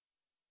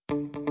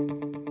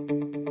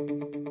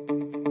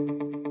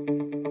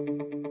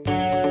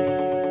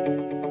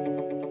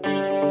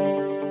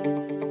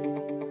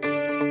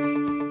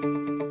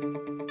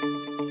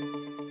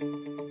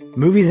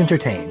Movies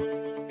entertain.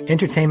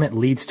 Entertainment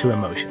leads to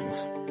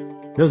emotions.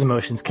 Those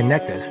emotions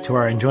connect us to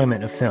our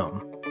enjoyment of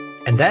film.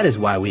 And that is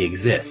why we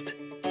exist,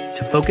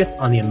 to focus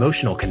on the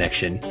emotional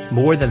connection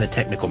more than the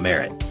technical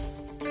merit.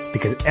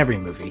 Because every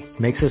movie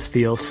makes us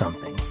feel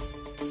something.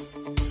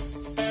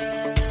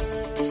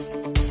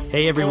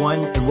 Hey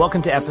everyone, and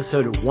welcome to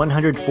episode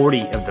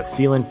 140 of the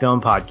Feelin'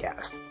 Film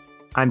Podcast.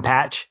 I'm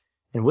Patch,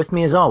 and with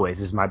me as always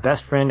is my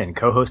best friend and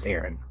co-host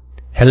Aaron.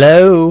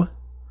 Hello!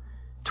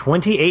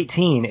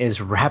 2018 is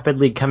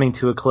rapidly coming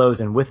to a close,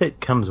 and with it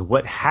comes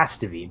what has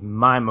to be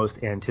my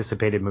most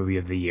anticipated movie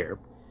of the year.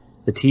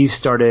 The tease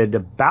started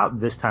about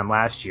this time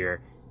last year,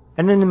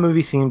 and then the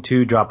movie seemed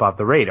to drop off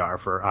the radar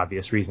for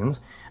obvious reasons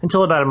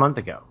until about a month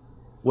ago.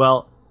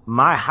 Well,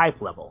 my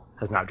hype level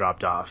has not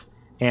dropped off,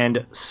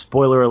 and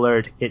spoiler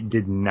alert, it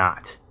did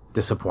not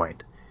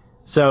disappoint.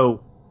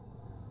 So,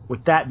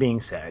 with that being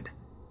said,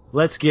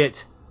 let's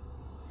get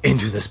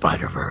into the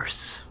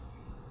Spider-Verse.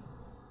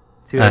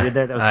 See what I did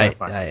there? That was kind of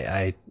fun.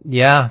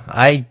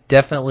 I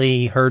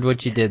definitely heard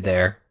what you did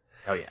there.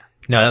 Oh yeah.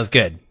 No, that was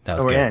good.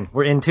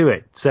 We're into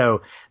it.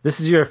 So this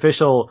is your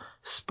official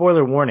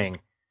spoiler warning.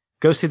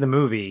 Go see the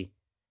movie,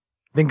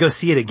 then go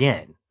see it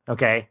again,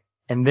 okay?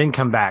 And then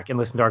come back and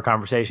listen to our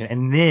conversation,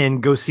 and then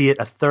go see it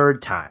a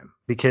third time,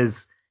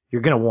 because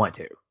you're going to want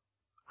to.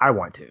 I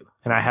want to.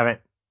 And I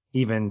haven't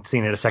even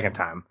seen it a second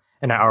time,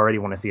 and I already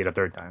want to see it a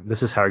third time.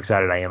 This is how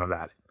excited I am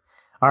about it.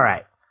 All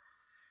right.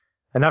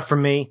 Enough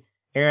from me.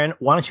 Aaron,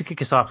 why don't you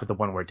kick us off with the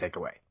one-word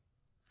takeaway?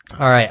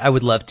 All right, I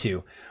would love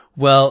to.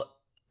 Well,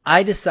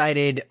 I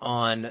decided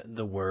on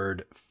the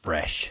word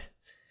fresh.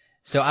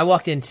 So I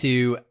walked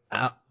into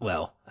Out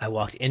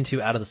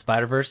of the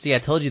Spider-Verse. See, I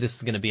told you this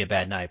was going to be a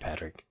bad night,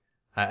 Patrick.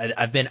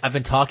 I've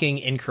been talking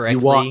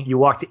incorrectly. You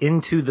walked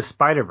into the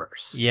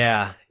Spider-Verse.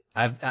 Yeah.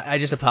 I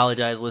just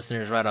apologize,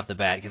 listeners, right off the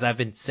bat, because I've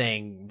been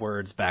saying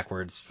words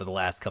backwards for the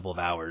last couple of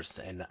hours,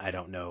 and I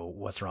don't know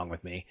what's wrong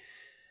with me.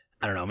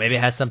 I don't know. Maybe it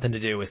has something to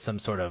do with some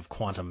sort of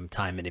quantum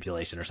time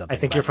manipulation or something.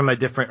 I think you're from a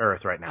different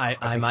Earth right now.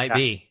 I might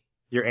be.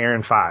 You're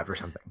Aaron 5 or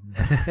something.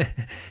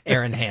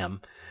 Aaron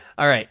Ham.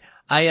 All right.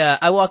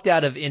 I walked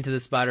out of Into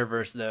the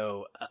Spider-Verse,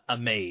 though,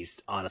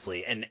 amazed,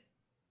 honestly. And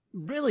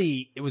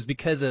really, it was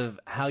because of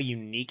how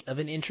unique of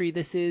an entry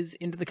this is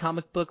into the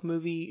comic book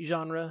movie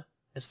genre,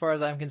 as far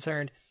as I'm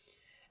concerned.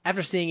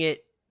 After seeing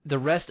it, the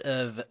rest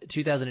of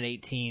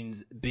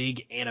 2018's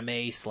big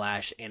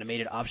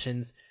anime/animated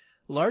options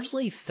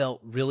largely felt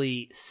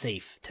really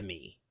safe to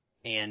me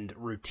and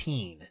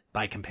routine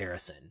by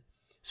comparison.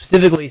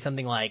 Specifically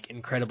something like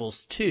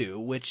Incredibles 2,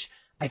 which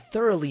I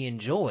thoroughly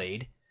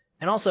enjoyed,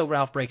 and also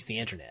Ralph Breaks the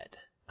Internet.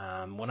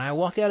 When I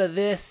walked out of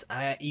this,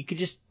 you could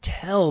just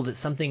tell that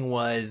something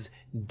was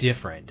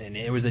different, and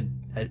it was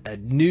a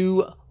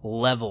new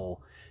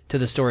level to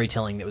the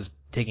storytelling that was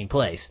taking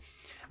place.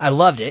 I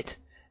loved it,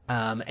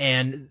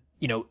 and,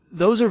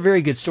 those are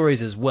very good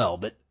stories as well,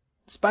 but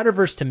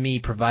Spider-Verse to me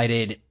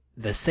provided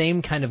the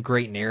same kind of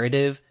great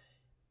narrative,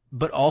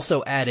 but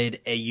also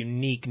added a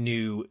unique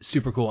new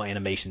super cool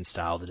animation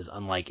style that is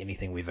unlike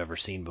anything we've ever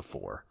seen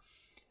before.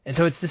 And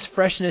so it's this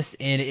freshness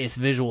in its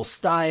visual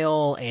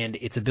style and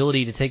its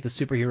ability to take the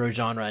superhero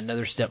genre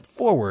another step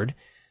forward,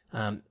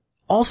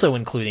 also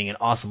including an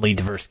awesomely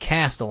diverse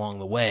cast along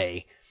the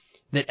way,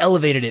 that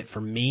elevated it for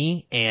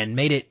me and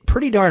made it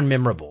pretty darn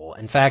memorable.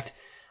 In fact,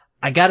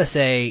 I gotta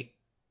say,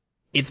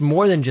 it's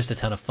more than just a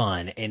ton of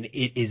fun, and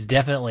it is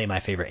definitely my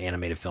favorite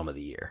animated film of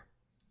the year.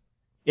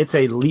 It's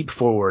a leap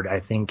forward, I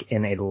think,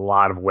 in a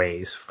lot of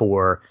ways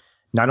for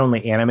not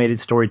only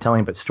animated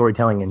storytelling, but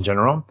storytelling in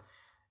general.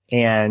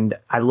 And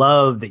I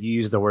love that you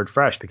use the word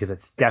fresh, because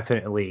it's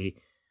definitely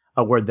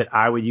a word that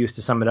I would use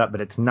to sum it up,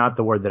 but it's not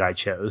the word that I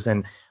chose.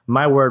 And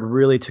my word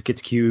really took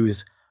its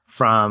cues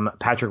from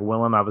Patrick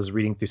Willem. I was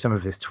reading through some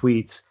of his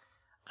tweets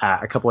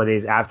a couple of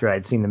days after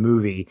I'd seen the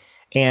movie,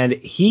 and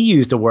he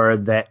used a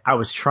word that I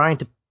was trying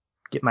to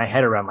get my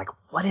head around, like,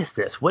 what is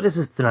this? What is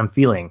this that I'm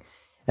feeling?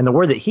 And the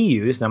word that he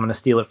used, and I'm going to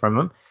steal it from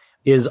him,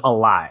 is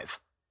alive.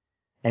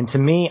 And to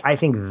me, I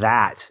think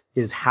that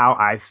is how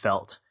I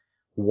felt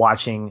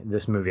watching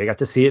this movie. I got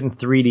to see it in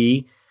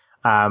 3D,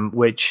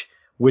 which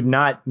would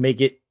not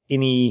make it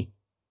any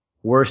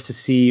worse to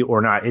see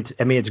or not.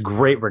 It's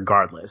great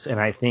regardless. And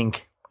I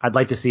think I'd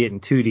like to see it in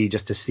 2D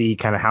just to see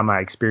kind of how my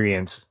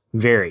experience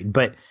varied.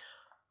 But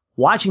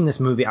watching this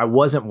movie, I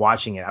wasn't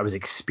watching it. I was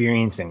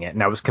experiencing it,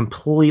 and I was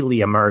completely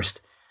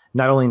immersed,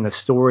 not only in the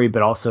story,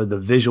 but also the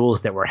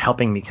visuals that were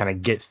helping me kind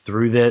of get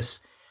through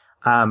this.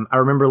 I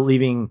remember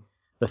leaving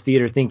the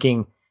theater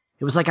thinking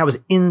it was like I was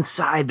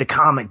inside the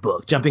comic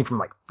book, jumping from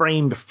like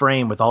frame to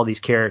frame with all these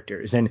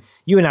characters. And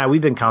you and I,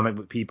 we've been comic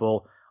book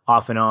people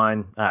off and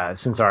on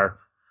since our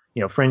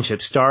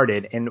friendship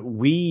started.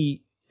 And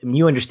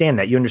you understand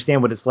that. You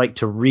understand what it's like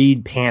to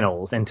read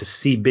panels and to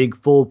see big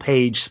full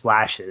page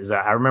splashes.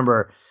 I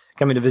remember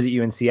coming to visit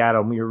you in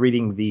Seattle, and we were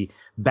reading the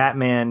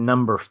Batman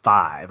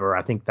 #5, or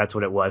I think that's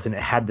what it was. And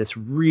it had this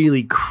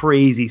really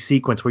crazy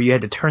sequence where you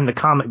had to turn the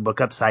comic book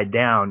upside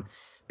down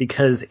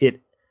because it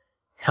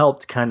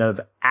helped kind of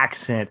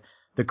accent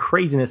the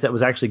craziness that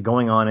was actually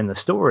going on in the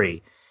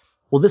story.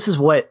 well, this is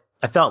what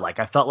I felt like.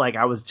 I felt like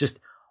I was just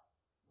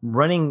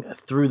running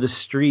through the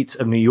streets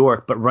of New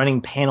York, but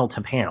running panel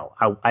to panel.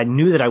 I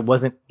knew that I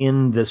wasn't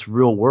in this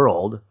real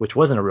world, which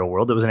wasn't a real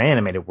world. It was an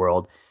animated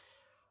world,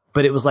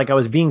 but it was like I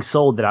was being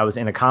sold that I was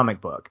in a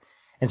comic book.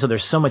 And so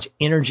there's so much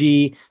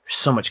energy, there's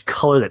so much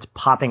color that's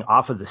popping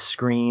off of the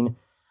screen.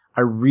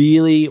 I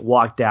really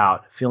walked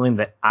out feeling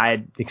that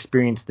I'd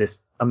experienced this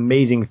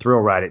amazing thrill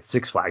ride at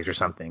Six Flags or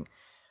something,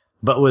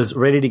 but was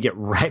ready to get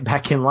right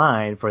back in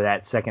line for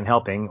that second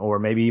helping, or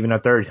maybe even a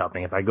third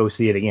helping if I go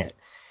see it again.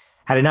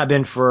 Had it not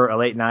been for a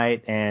late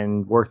night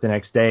and work the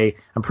next day,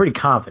 I'm pretty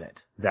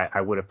confident that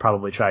I would have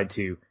probably tried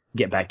to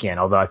get back in,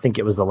 although I think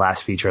it was the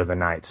last feature of the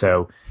night.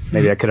 So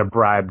maybe I could have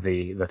bribed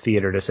the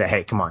theater to say,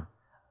 hey, come on,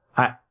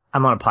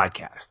 I'm on a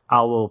podcast.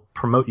 I will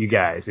promote you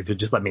guys if you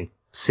just let me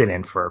sit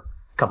in for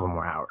a couple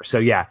more hours. So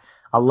yeah,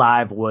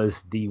 alive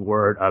was the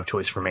word of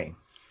choice for me.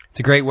 It's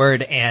a great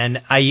word,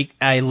 and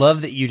I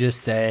love that you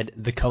just said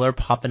the color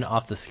popping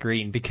off the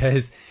screen,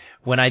 because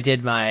when I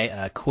did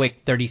my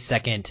quick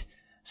 30-second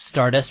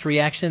Stardust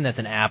reaction, that's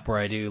an app where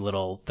I do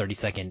little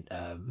 30-second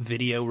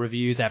video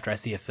reviews after I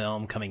see a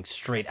film coming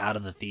straight out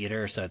of the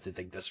theater, so it's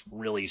like this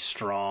really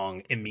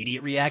strong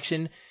immediate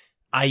reaction.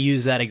 I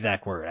use that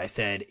exact word. I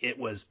said it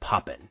was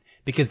poppin',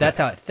 because that's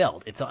how it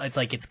felt. It's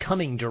like it's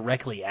coming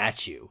directly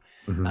at you.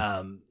 Mm-hmm.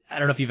 I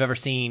don't know if you've ever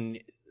seen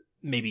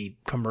maybe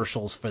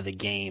commercials for the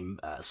game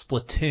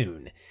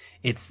Splatoon.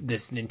 It's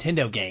this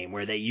Nintendo game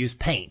where they use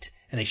paint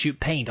and they shoot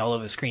paint all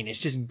over the screen. It's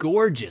just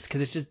gorgeous because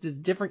it's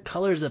just different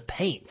colors of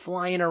paint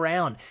flying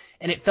around,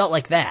 and it felt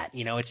like that.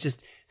 You know, it's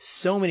just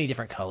so many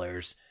different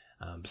colors,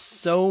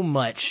 so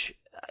much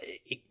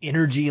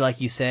energy,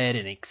 like you said,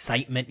 and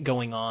excitement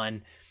going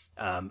on.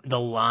 The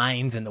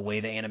lines and the way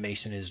the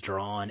animation is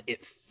drawn,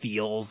 it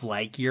feels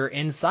like you're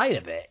inside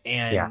of it,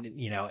 and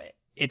you know,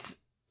 it's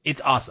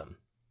awesome.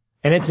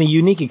 And it's a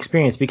unique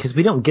experience because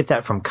we don't get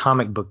that from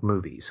comic book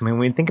movies. I mean,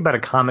 when we think about a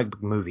comic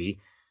book movie,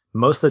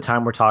 most of the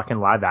time we're talking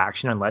live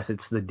action, unless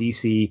it's the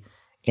DC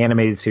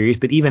animated series.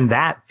 But even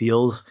that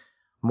feels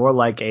more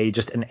like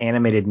just an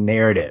animated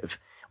narrative.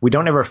 We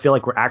don't ever feel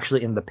like we're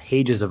actually in the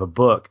pages of a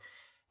book.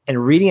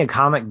 And reading a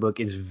comic book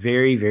is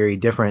very, very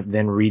different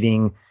than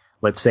reading,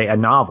 let's say, a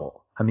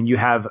novel. I mean, you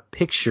have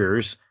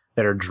pictures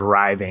that are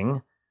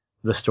driving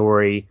the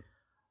story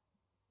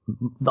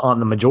on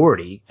the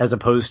majority as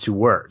opposed to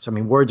words. I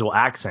mean, words will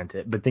accent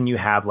it, but then you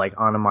have like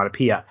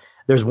onomatopoeia.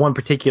 There's one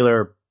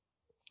particular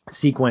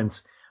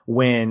sequence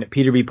when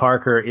Peter B.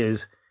 Parker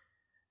is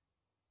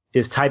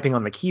typing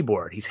on the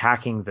keyboard. He's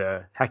hacking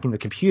the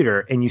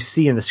computer, and you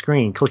see in the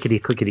screen clickety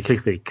clickety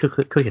clickety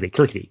clickety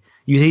clickety.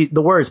 You see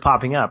the words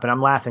popping up, and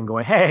I'm laughing,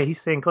 going, "Hey, he's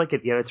saying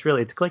clickety." Yeah,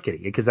 it's clickety,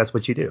 because that's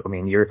what you do. I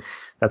mean,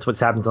 that's what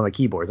happens on the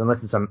keyboards,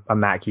 unless it's a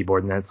Mac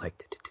keyboard, and then it's like,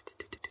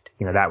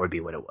 you know, that would be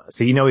what it was.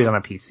 So you know he's on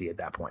a PC at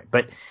that point.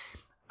 But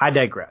I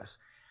digress.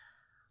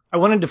 I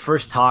wanted to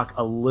first talk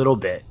a little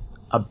bit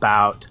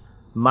about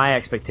my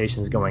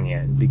expectations going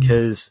in,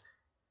 because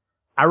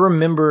I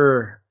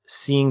remember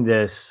seeing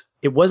this.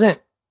 It wasn't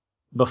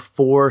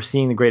before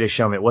seeing The Greatest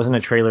Showman. It wasn't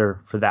a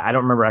trailer for that. I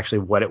don't remember actually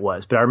what it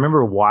was, but I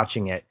remember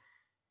watching it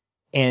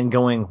and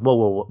going,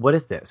 whoa, what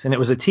is this? And it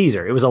was a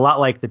teaser. It was a lot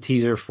like the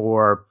teaser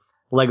for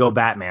Lego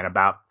Batman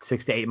about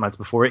 6 to 8 months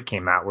before it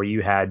came out, where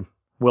you had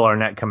Will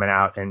Arnett coming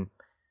out and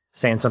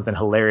saying something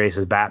hilarious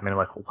as Batman. I'm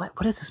like,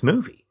 what is this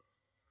movie?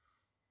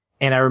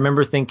 And I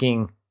remember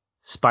thinking,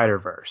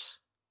 Spider-Verse.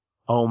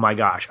 Oh my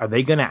gosh, are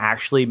they going to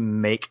actually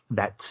make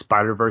that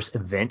Spider-Verse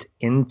event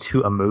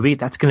into a movie?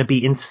 That's going to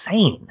be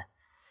insane.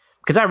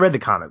 Because I read the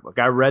comic book.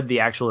 I read the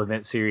actual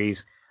event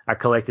series. I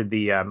collected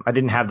I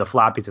didn't have the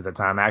floppies at the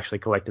time. I actually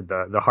collected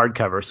the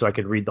hardcover so I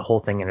could read the whole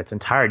thing in its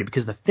entirety,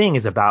 because the thing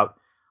is about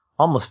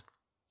almost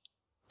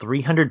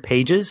 300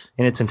 pages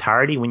in its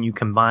entirety when you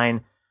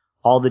combine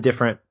all the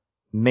different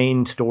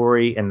main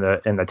story and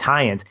the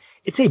tie-ins.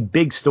 It's a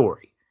big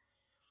story.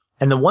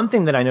 And the one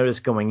thing that I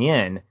noticed going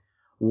in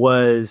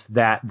was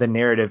that the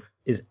narrative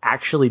is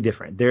actually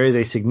different. There is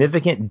a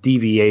significant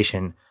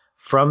deviation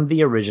from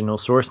the original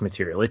source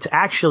material. It's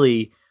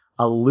actually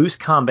a loose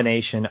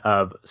combination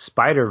of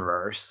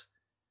Spider-Verse,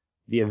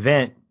 the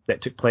event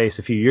that took place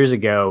a few years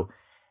ago,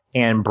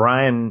 and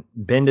Brian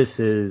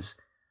Bendis's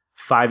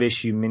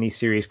 5-issue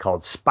miniseries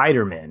called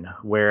Spider-Man,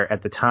 where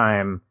at the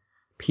time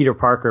Peter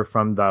Parker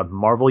from the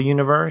Marvel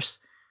Universe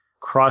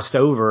crossed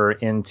over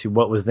into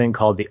what was then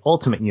called the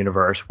Ultimate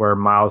Universe, where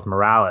Miles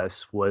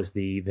Morales was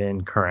the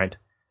then current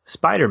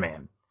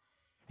Spider-Man.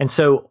 And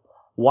so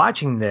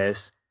watching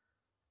this,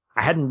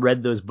 I hadn't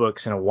read those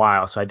books in a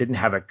while, so I didn't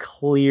have a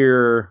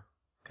clear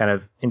kind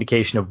of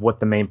indication of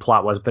what the main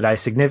plot was, but I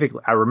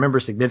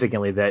remember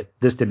significantly that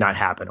this did not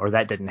happen, or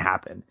that didn't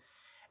happen.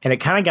 And it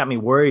kind of got me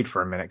worried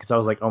for a minute, because I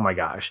was like, oh my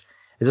gosh,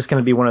 is this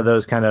going to be one of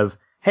those kind of,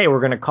 hey,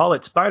 we're going to call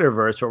it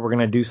Spider-Verse, but we're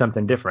going to do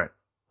something different?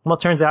 Well,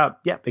 it turns out,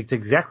 yep, it's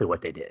exactly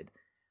what they did.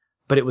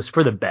 But it was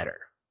for the better,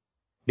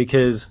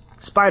 because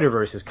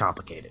Spider-Verse is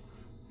complicated.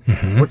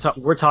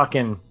 Mm-hmm. We're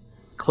talking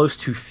close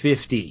to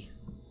 50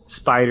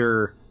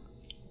 spider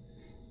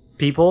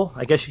people.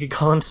 I guess you could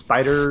call them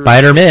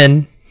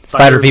Spider-Men.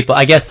 Spider people.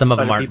 I guess some of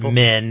them spider aren't people.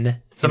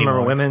 men. Some of them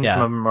anymore. are women. Yeah.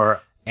 Some of them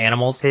are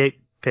Animals.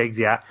 pigs.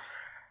 Yeah.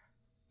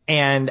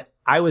 And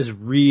I was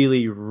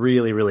really,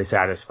 really, really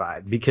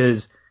satisfied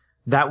because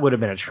that would have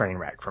been a train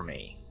wreck for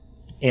me.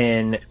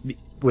 And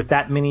with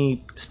that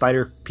many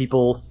spider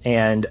people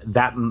and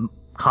that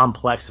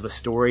complex of a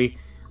story,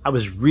 I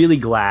was really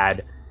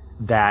glad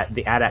that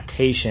the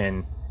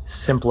adaptation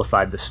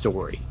simplified the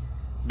story,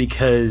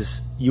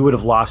 because you would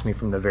have lost me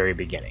from the very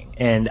beginning.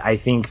 And I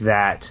think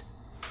that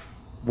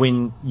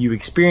when you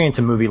experience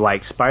a movie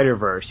like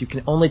Spider-Verse, you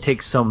can only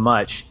take so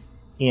much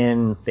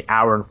in the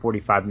hour and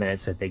 45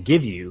 minutes that they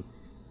give you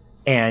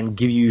and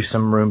give you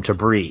some room to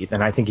breathe.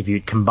 And I think if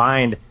you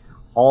combined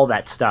all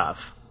that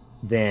stuff,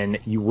 then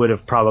you would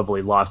have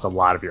probably lost a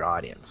lot of your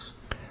audience.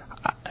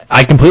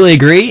 I completely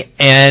agree,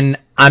 and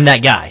I'm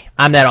that guy.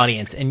 I'm that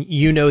audience. And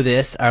you know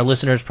this. Our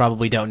listeners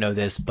probably don't know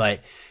this, but,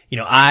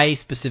 I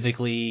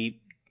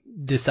specifically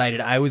decided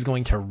I was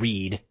going to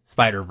read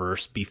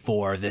Spider-Verse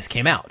before this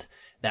came out.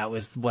 That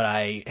was what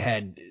I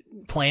had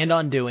planned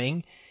on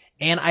doing,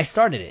 and I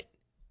started it.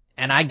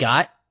 And I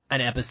got an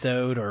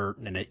episode, or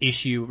an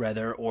issue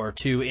rather, or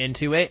two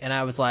into it, and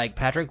I was like,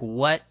 Patrick,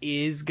 what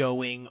is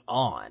going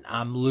on?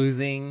 I'm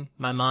losing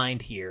my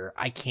mind here.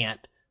 I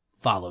can't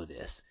follow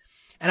this.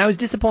 And I was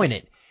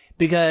disappointed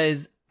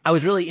because I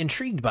was really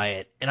intrigued by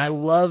it, and I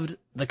loved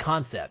the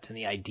concept and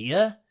the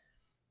idea,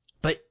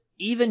 but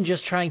even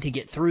just trying to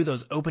get through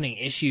those opening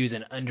issues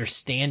and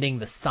understanding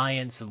the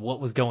science of what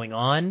was going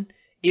on,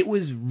 it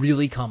was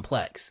really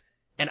complex.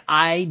 And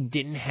I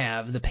didn't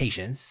have the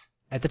patience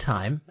at the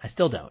time, I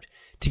still don't,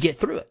 to get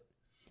through it.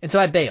 And so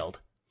I bailed.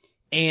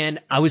 And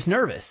I was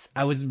nervous.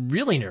 I was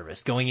really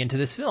nervous going into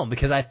this film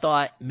because I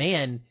thought,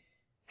 man,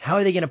 how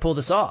are they going to pull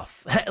this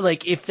off?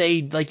 Like you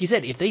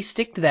said, if they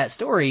stick to that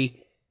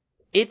story,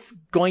 it's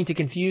going to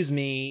confuse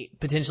me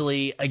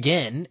potentially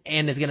again,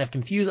 and it's going to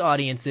confuse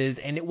audiences,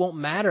 and it won't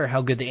matter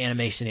how good the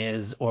animation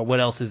is or what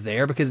else is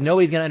there because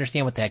nobody's going to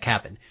understand what the heck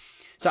happened.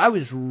 So I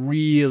was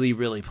really,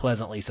 really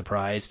pleasantly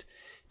surprised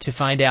to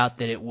find out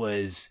that it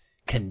was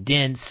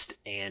condensed,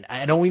 and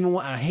I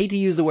hate to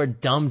use the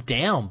word dumbed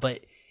down, but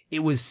it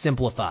was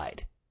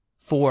simplified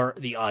for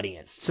the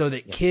audience so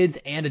that kids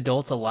and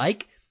adults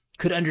alike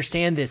could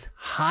understand this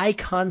high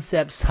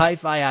concept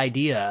sci-fi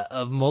idea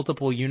of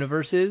multiple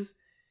universes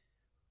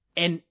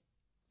and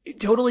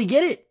totally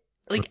get it.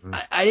 Like,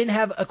 I didn't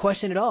have a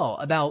question at all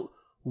about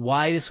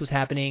why this was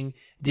happening.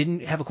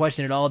 Didn't have a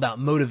question at all about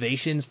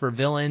motivations for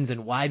villains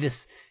and why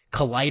this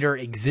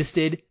collider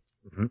existed.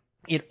 Mm-hmm.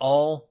 It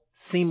all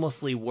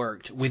seamlessly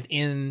worked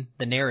within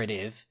the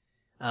narrative,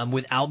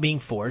 without being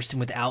forced and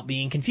without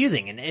being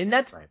confusing. And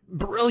that's right.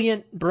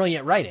 Brilliant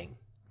writing.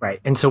 Right.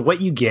 And so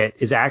what you get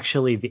is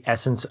actually the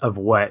essence of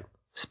what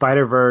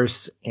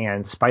Spider-Verse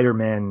and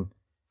Spider-Man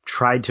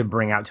tried to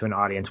bring out to an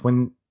audience.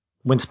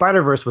 When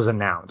Spider-Verse was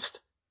announced,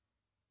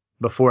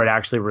 before it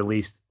actually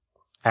released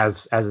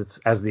as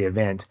the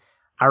event,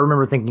 I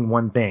remember thinking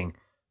one thing,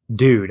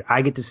 dude,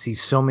 I get to see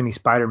so many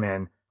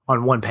Spider-Men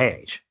on one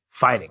page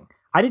fighting.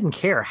 I didn't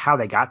care how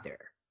they got there.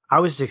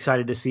 I was just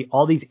excited to see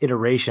all these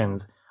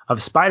iterations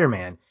of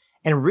Spider-Man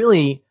and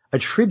really a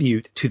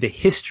tribute to the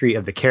history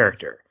of the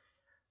character.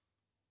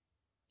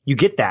 You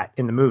get that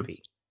in the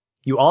movie.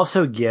 You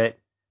also get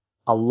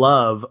a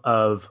love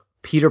of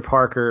Peter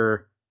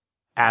Parker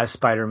as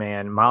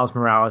Spider-Man, Miles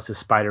Morales as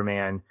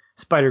Spider-Man,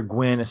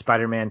 Spider-Gwen as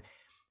Spider-Man,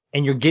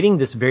 and you're getting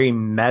this very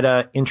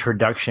meta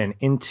introduction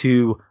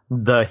into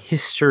the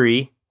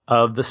history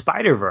of the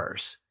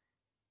Spider-Verse.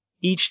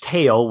 Each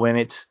tale, when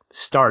it's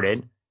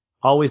started,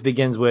 always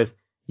begins with,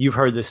 you've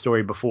heard this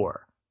story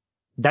before.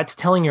 That's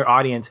telling your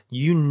audience,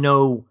 you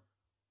know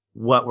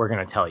what we're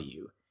going to tell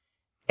you.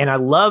 And I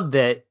love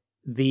that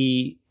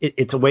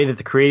it's a way that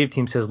the creative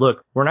team says,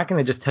 look, we're not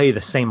going to just tell you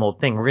the same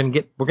old thing. We're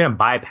going to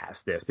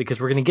bypass this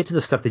because we're going to get to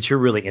the stuff that you're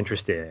really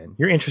interested in.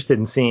 You're interested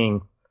in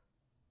seeing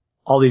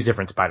all these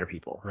different Spider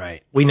people.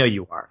 Right. We know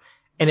you are.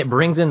 And it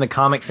brings in the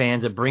comic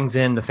fans. It brings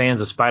in the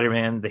fans of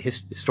Spider-Man, the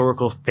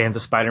historical fans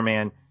of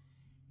Spider-Man.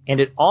 And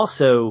it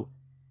also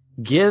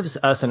gives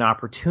us an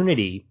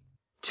opportunity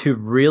to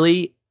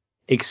really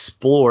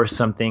explore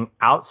something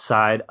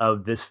outside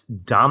of this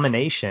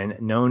domination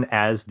known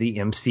as the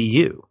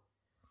MCU.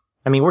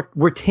 I mean,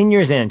 we're 10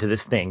 years into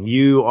this thing.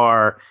 You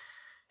are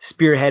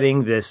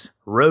spearheading this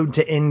road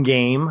to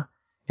Endgame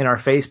in our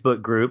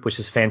Facebook group, which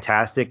is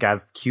fantastic.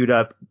 I've queued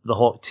up the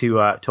whole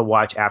to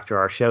watch after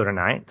our show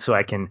tonight, so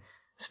I can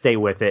stay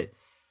with it.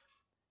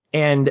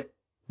 And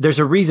there's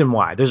a reason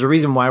why. There's a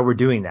reason why we're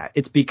doing that.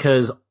 It's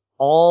because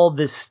all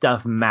this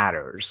stuff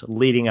matters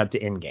leading up to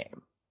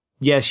Endgame.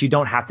 Yes, you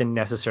don't have to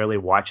necessarily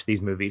watch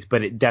these movies,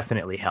 but it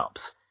definitely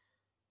helps.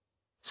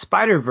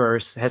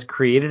 Spider-Verse has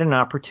created an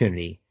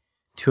opportunity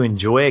to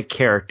enjoy a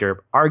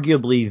character,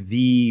 arguably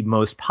the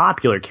most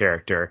popular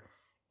character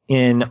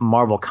in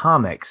Marvel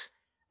Comics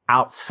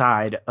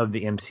outside of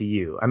the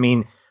MCU. I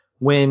mean,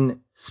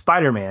 when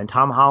Spider-Man,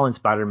 Tom Holland's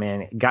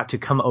Spider-Man, got to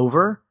come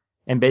over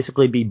and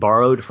basically be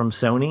borrowed from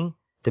Sony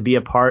to be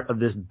a part of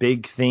this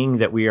big thing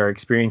that we are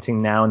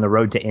experiencing now in the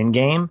road to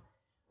Endgame,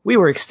 we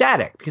were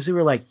ecstatic because we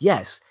were like,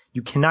 yes,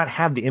 you cannot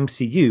have the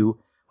MCU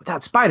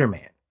without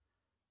Spider-Man.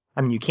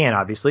 I mean, you can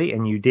obviously,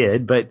 and you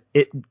did, but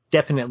it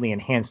definitely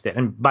enhanced it.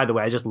 And by the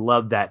way, I just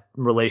love that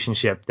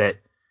relationship that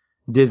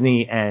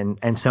Disney and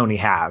Sony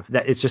have.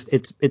 That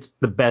it's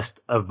the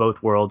best of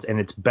both worlds, and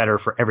it's better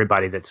for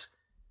everybody that's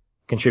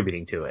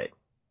contributing to it.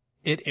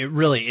 It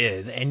really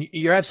is. And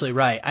you're absolutely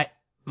right.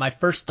 My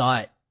first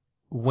thought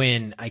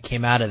when I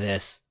came out of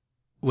this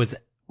was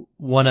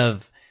one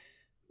of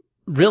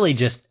really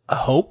just a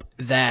hope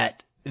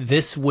that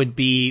this would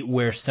be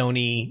where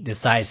Sony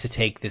decides to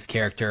take this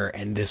character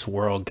and this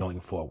world going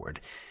forward.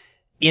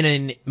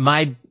 In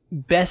my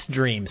best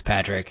dreams,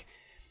 Patrick,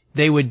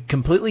 they would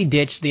completely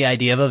ditch the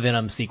idea of a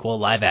Venom sequel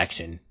live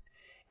action,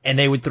 and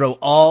they would throw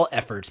all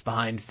efforts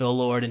behind Phil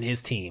Lord and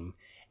his team,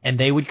 and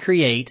they would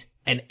create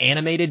an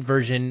animated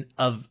version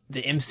of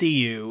the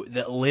MCU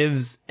that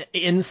lives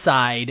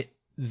inside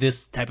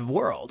this type of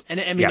world. And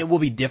I mean, It will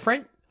be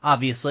different,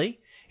 obviously.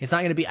 It's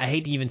not going to be, I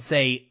hate to even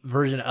say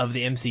version of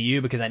the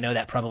MCU because I know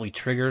that probably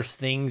triggers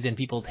things in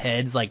people's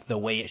heads, like the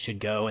way it should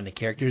go and the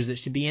characters that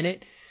should be in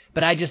it.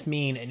 But I just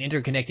mean an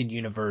interconnected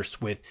universe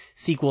with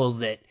sequels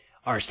that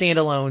are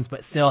standalones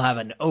but still have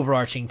an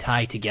overarching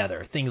tie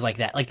together. Things like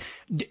that. Like,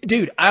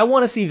 dude, I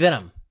want to see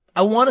Venom.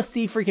 I want to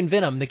see freaking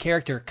Venom, the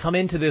character, come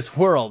into this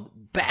world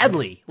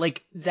badly.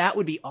 Like, that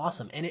would be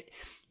awesome. And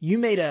you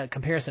made a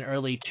comparison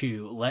early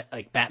to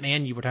like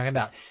Batman you were talking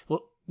about.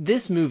 Well,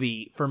 this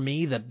movie, for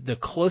me, the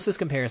closest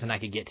comparison I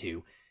could get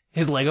to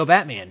is Lego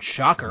Batman.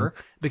 Shocker,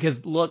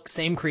 because look,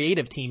 same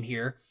creative team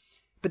here.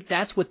 But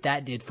that's what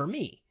that did for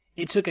me.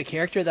 It took a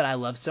character that I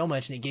love so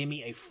much and it gave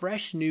me a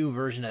fresh new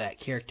version of that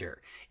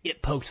character.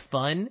 It poked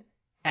fun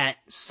at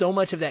so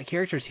much of that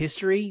character's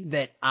history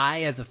that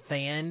I, as a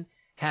fan,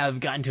 have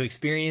gotten to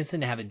experience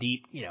and have a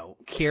deep,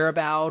 care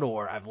about,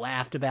 or I've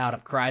laughed about,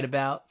 I've cried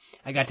about.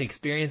 I got to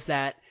experience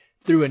that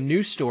through a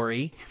new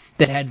story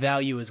that had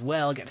value as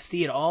well. Got to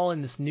see it all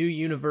in this new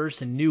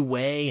universe and new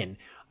way, and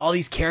all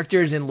these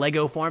characters in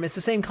Lego form. It's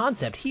the same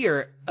concept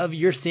here of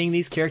you're seeing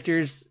these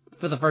characters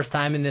for the first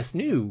time in this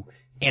new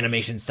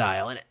animation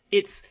style. And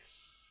it's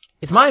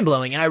mind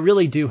blowing. And I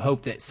really do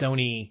hope that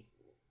Sony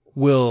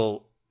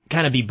will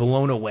kind of be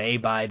blown away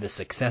by the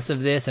success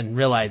of this and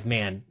realize,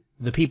 man,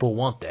 the people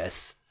want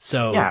this.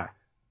 So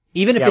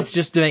even if it's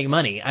just to make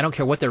money, I don't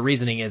care what their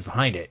reasoning is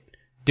behind it.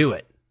 Do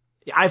it.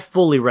 I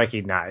fully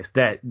recognize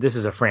that this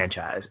is a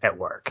franchise at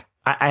work.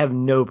 I have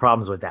no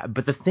problems with that.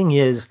 But the thing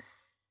is,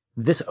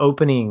 this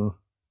opening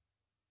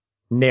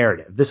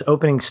narrative, this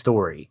opening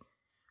story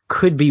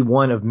could be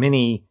one of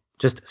many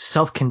just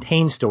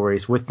self-contained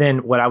stories within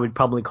what I would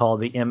probably call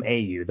the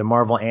MAU, the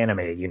Marvel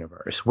Animated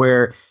Universe,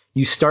 where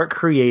you start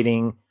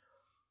creating.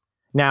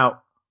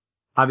 Now,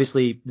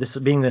 obviously, this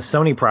being the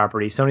Sony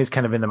property, Sony's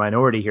kind of in the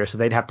minority here, so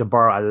they'd have to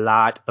borrow a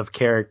lot of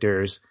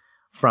characters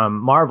from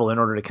Marvel in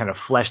order to kind of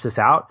flesh this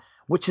out,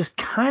 which is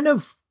kind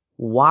of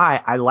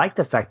why I like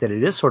the fact that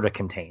it is sort of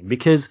contained,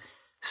 because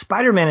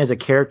Spider-Man as a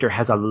character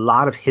has a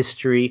lot of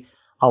history,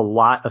 a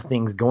lot of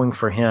things going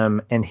for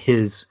him and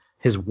his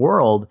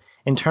world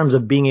in terms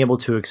of being able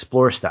to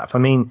explore stuff. I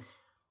mean,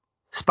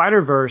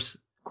 Spider-Verse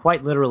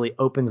quite literally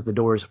opens the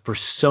doors for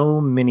so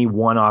many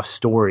one-off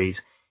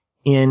stories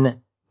in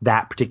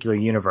that particular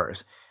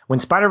universe. When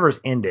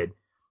Spider-Verse ended,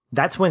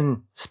 that's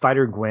when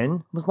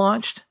Spider-Gwen was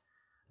launched.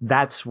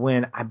 That's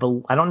when I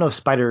don't know if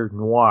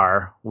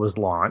Spider-Noir was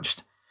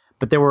launched,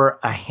 but there were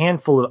a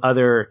handful of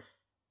other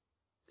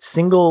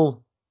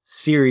single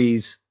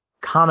series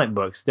comic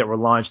books that were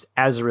launched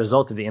as a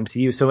result of the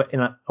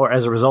MCU. Or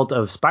as a result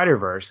of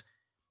Spider-Verse.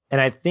 And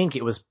I think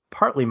it was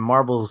partly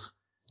Marvel's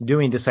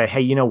doing to say,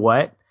 hey, you know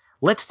what?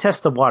 Let's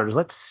test the waters.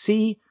 Let's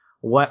see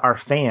what our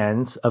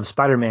fans of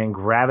Spider-Man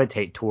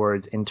gravitate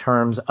towards in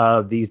terms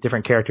of these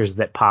different characters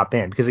that pop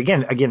in. Because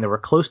again, there were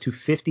close to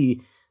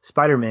 50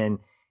 Spider-Men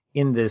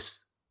in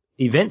this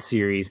event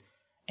series,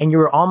 and you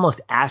were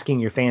almost asking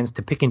your fans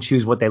to pick and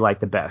choose what they like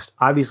the best.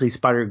 Obviously,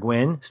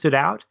 Spider-Gwen stood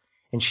out,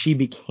 and she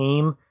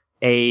became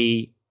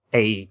a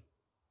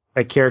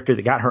character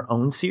that got her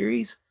own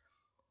series.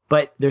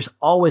 But there's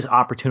always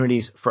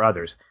opportunities for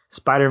others.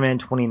 Spider-Man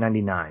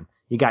 2099.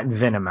 You got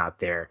Venom out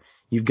there.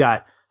 You've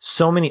got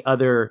so many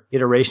other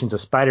iterations of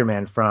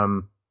Spider-Man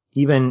from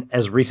even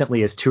as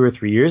recently as 2 or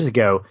 3 years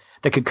ago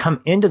that could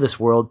come into this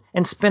world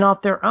and spin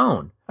off their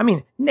own. I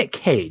mean, Nick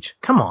Cage,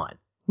 come on.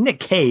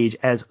 Nick Cage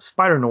as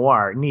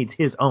Spider-Noir needs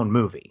his own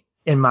movie,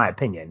 in my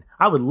opinion.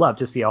 I would love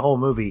to see a whole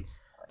movie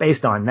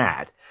based on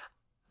that.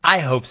 I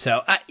hope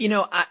so.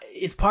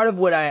 It's part of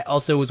what I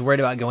also was worried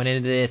about going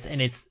into this,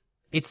 and it's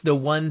the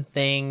one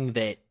thing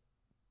that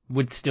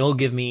would still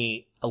give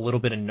me a little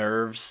bit of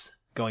nerves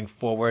going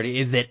forward,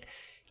 is that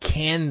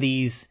can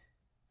these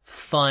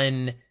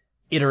fun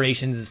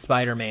iterations of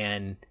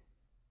Spider-Man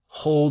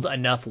hold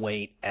enough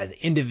weight as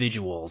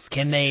individuals?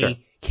 Can they? Sure.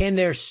 Can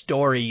their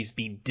stories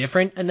be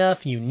different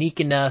enough, unique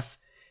enough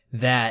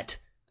that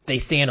they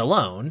stand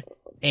alone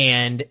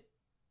and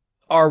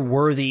are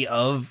worthy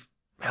of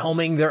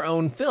helming their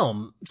own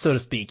film, so to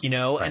speak?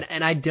 Right.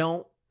 And I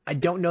don't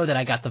know that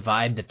I got the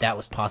vibe that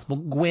was possible.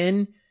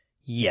 Gwen,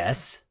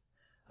 Yes.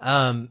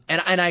 And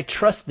I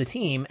trust the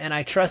team, and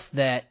I trust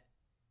that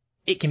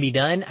it can be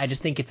done. I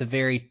just think it's a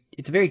very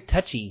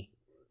touchy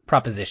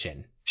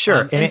proposition.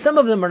 Sure. And some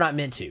of them are not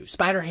meant to.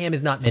 Spider-Ham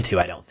is not meant to,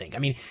 I don't think. I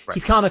mean,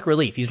 he's comic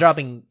relief. He's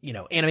dropping,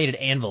 animated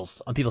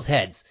anvils on people's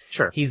heads.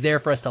 Sure. He's there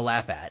for us to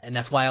laugh at. And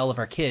that's why all of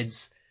our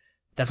kids,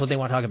 that's what they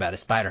want to talk about is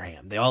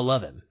Spider-Ham. They all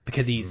love him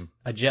because he's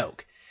a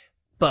joke.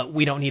 But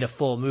we don't need a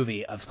full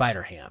movie of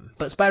Spider-Ham.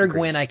 But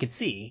Spider-Gwen I could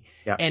see.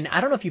 Yeah. And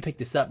I don't know if you picked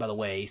this up, by the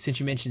way,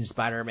 since you mentioned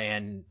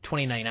Spider-Man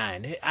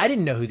 2099. I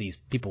didn't know who these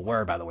people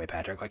were, by the way,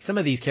 Patrick. Like, some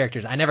of these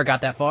characters, I never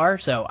got that far.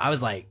 So I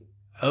was like,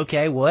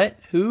 okay, what?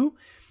 Who?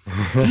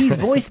 He's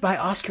voiced by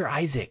Oscar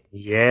Isaac.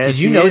 Yes. Did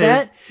you know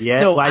that? Yeah.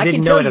 So well, I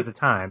didn't know it at the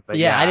time. But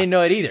yeah, I didn't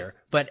know it either.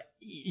 But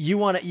you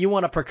want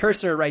a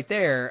precursor right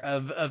there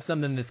of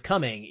something that's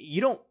coming.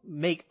 You don't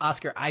make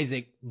Oscar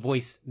Isaac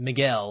voice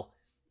Miguel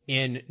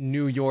in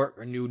New York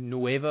or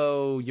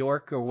Nuevo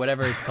York or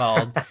whatever it's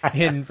called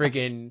in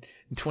freaking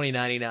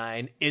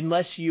 2099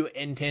 unless you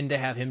intend to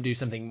have him do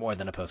something more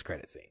than a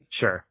post-credit scene.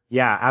 Sure.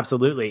 Yeah,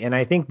 absolutely. And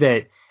I think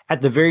that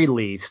at the very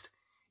least,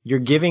 you're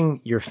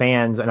giving your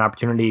fans an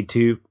opportunity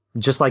to,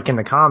 just like in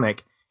the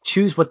comic,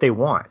 choose what they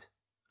want.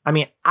 I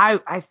mean,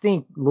 I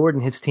think Lord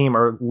and his team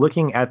are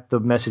looking at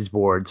the message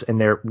boards and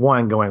they're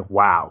going,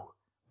 wow,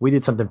 we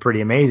did something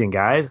pretty amazing,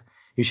 guys.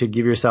 You should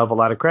give yourself a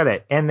lot of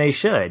credit. And they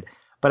should.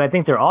 But I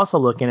think they're also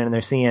looking and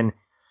they're seeing,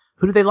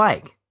 who do they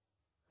like?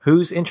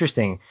 Who's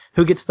interesting?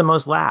 Who gets the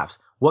most laughs?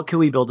 What can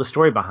we build a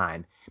story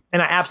behind?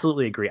 And I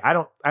absolutely agree. I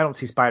don't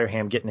see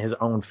Spider-Ham getting his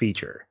own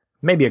feature.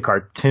 Maybe a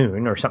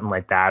cartoon or something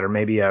like that, or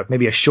maybe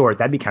a short.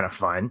 That'd be kind of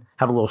fun.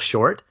 Have a little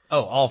short.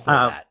 Oh, all for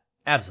that.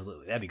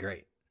 Absolutely. That'd be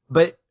great.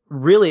 But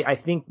really, I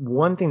think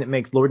one thing that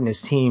makes Lord and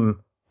his team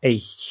a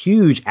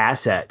huge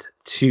asset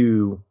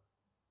to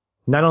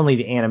not only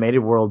the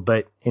animated world,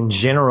 but in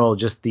general,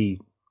 just the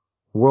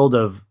world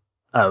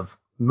of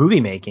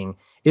movie making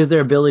is their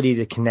ability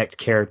to connect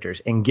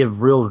characters and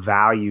give real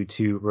value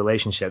to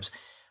relationships.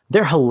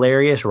 They're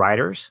hilarious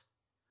writers,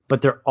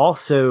 but they're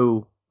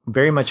also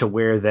very much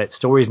aware that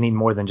stories need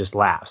more than just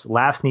laughs.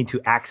 Laughs need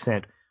to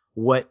accent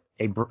what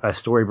a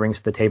story brings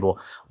to the table.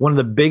 One of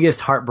the biggest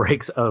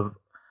heartbreaks of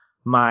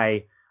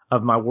my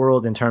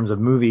world in terms of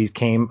movies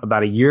came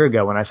about a year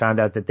ago when I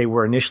found out that they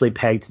were initially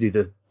pegged to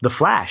do the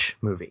Flash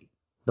movie,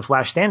 the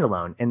Flash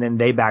standalone, and then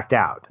they backed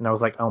out. And I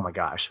was like, oh my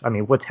gosh, I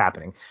mean, what's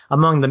happening?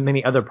 Among the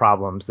many other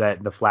problems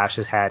that the Flash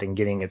has had in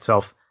getting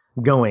itself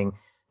going,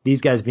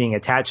 these guys being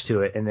attached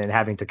to it and then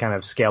having to kind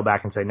of scale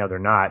back and say, no, they're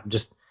not,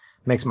 just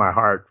makes my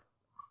heart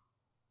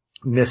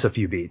miss a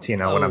few beats,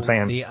 what I'm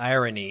saying? The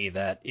irony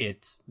that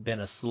it's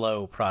been a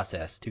slow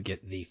process to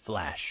get the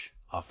Flash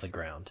off the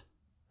ground.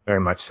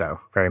 Very much so.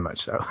 Very much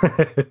so.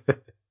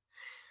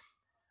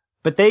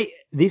 But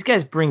these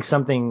guys bring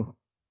something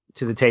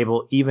to the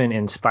table, even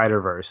in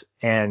Spider-Verse.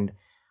 And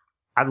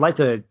I'd like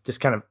to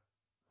just kind of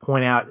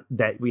point out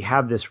that we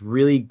have this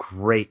really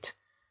great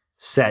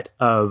set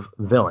of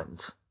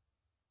villains.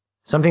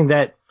 Something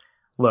that,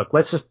 look,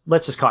 let's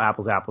just call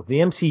apples apples.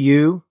 The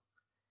MCU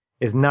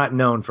is not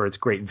known for its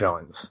great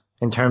villains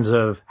in terms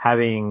of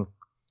having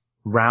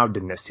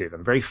roundedness to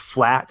them. Very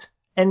flat,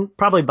 and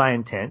probably by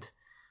intent.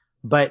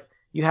 But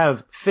you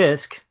have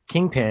Fisk,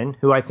 Kingpin,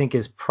 who I think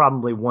is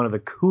probably one of the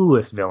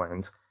coolest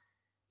villains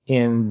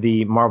in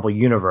the Marvel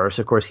Universe.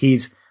 Of course,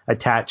 he's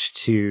attached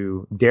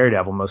to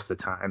Daredevil most of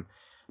the time.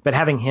 But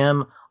having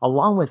him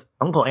along with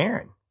Uncle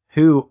Aaron,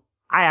 who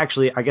I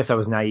guess I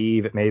was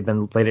naive. It may have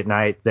been late at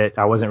night that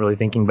I wasn't really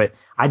thinking, but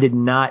I did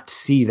not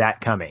see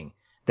that coming,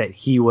 that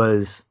he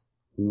was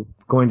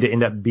going to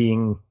end up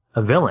being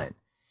a villain.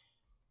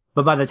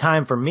 But by the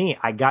time for me,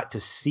 I got to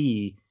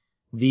see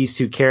these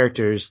two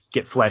characters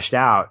get fleshed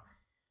out,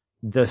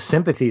 the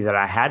sympathy that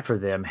I had for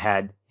them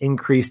had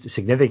increased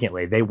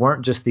significantly. They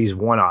weren't just these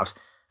one-offs.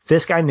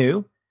 Fisk, I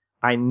knew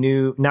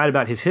not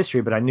about his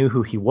history, but I knew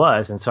who he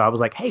was. And so I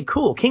was like, hey,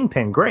 cool,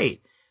 Kingpin,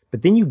 great.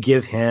 But then you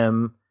give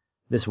him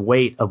this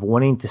weight of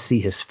wanting to see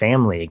his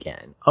family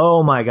again.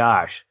 Oh my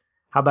gosh.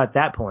 How about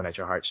that pulling at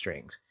your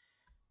heartstrings?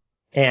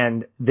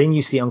 And then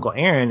you see Uncle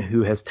Aaron,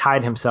 who has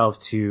tied himself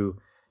to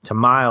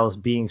Miles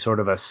being sort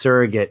of a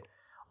surrogate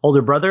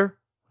older brother.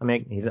 I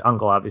mean, he's an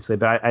uncle, obviously,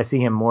 but I see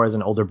him more as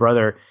an older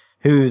brother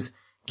who's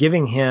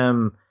filling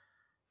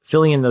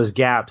in those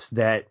gaps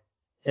that,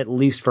 at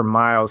least for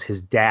Miles,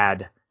 his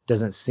dad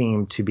doesn't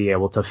seem to be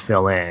able to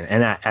fill in.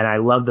 And I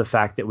love the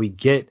fact that we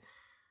get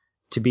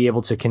to be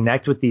able to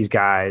connect with these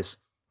guys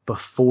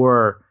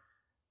before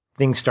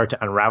things start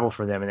to unravel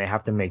for them and they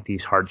have to make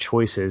these hard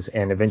choices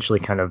and eventually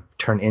kind of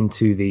turn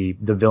into the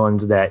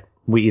villains that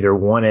we either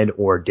wanted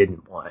or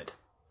didn't want.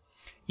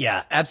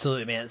 Yeah,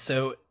 absolutely, man.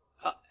 So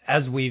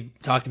as we've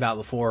talked about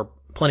before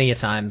plenty of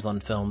times on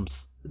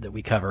films that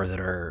we cover that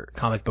are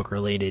comic book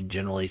related,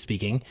 generally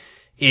speaking,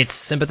 it's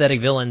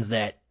sympathetic villains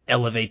that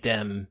elevate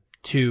them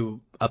to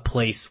a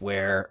place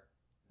where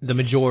the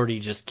majority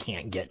just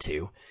can't get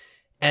to.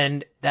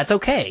 And that's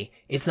okay.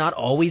 It's not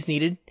always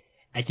needed.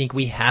 I think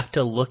we have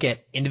to look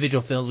at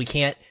individual films. We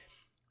can't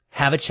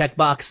have a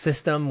checkbox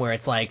system where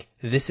it's like,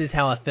 this is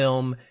how a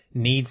film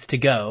needs to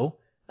go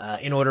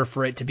in order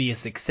for it to be a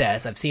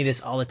success. I've seen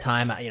this all the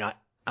time.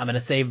 I'm going to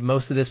save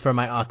most of this for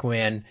my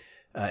Aquaman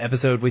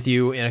episode with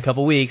you in a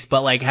couple weeks,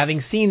 but like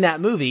having seen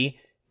that movie,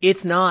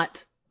 it's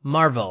not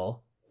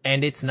Marvel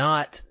and it's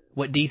not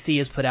what DC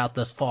has put out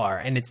thus far,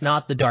 and it's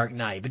not The Dark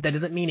Knight, but that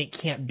doesn't mean it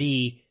can't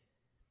be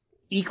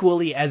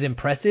equally as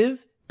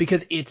impressive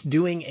because it's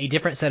doing a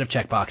different set of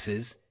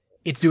checkboxes.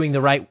 It's doing the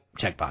right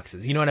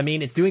checkboxes. You know what I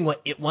mean? It's doing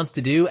what it wants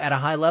to do at a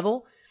high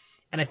level.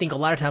 And I think a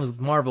lot of times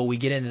with Marvel, we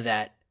get into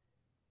that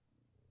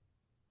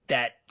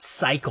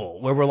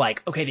cycle where we're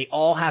like, okay, they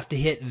all have to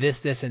hit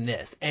this, this, and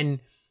this. And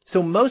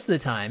so most of the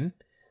time,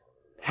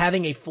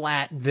 having a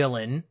flat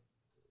villain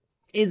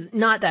is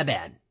not that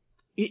bad.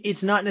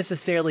 It's not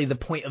necessarily the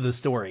point of the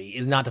story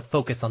is not to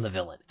focus on the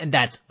villain, and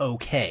that's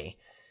okay.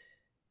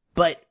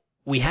 But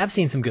we have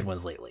seen some good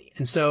ones lately.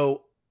 And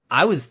so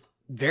I was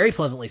very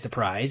pleasantly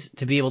surprised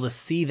to be able to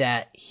see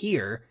that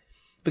here,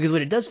 because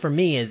what it does for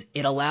me is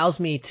it allows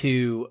me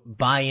to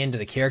buy into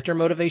the character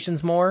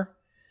motivations more.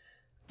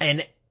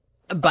 And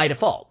by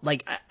default,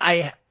 like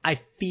I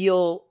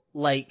feel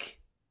like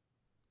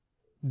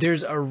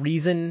there's a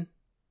reason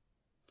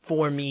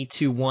for me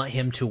to want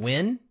him to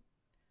win,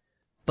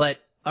 but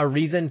a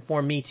reason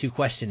for me to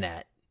question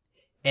that.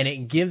 And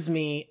it gives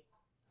me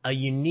a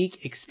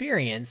unique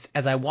experience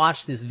as I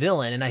watch this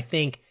villain and I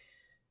think,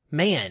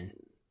 man,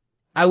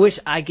 I wish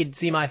I could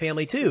see my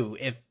family too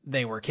if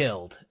they were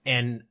killed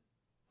and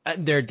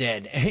they're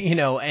dead,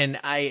 and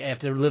I have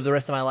to live the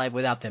rest of my life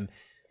without them.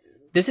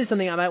 This is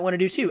something I might want to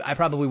do too. I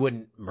probably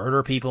wouldn't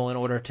murder people in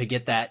order to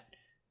get that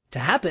to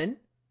happen,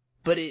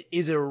 but it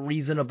is a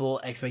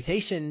reasonable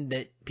expectation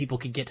that people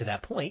could get to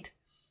that point.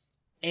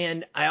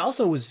 And I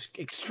also was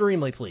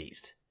extremely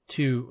pleased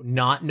to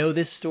not know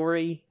this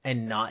story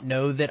and not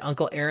know that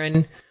Uncle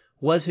Aaron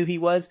was who he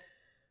was.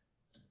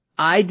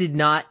 I did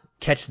not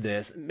catch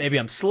this. Maybe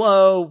I'm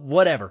slow,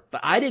 whatever.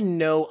 But I didn't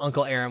know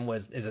Uncle Aaron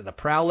is it the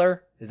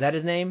Prowler? Is that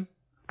his name?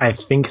 I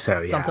think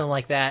so, yeah. Something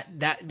like that.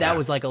 That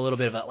was like a little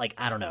bit of a, like,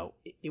 I don't know.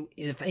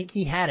 I think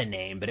he had a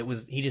name, but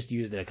he just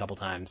used it a couple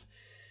times.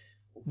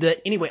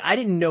 Anyway, I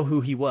didn't know who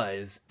he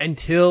was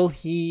until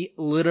he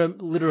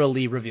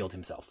literally revealed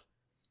himself.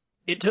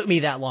 It took me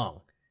that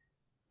long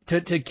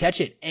to catch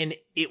it, and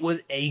it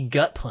was a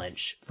gut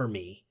punch for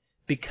me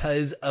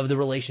because of the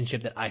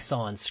relationship that I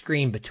saw on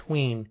screen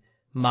between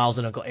Miles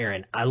and Uncle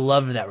Aaron. I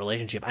loved that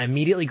relationship. I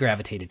immediately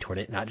gravitated toward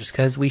it, not just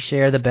because we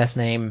share the best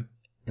name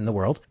in the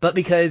world, but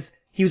because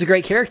he was a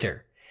great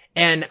character.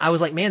 And I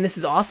was like, man, this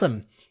is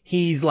awesome.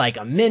 He's like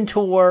a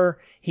mentor.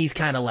 He's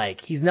kind of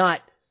like, he's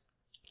not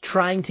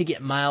trying to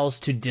get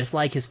Miles to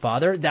dislike his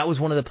father. That was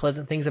one of the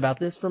pleasant things about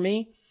this for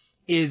me.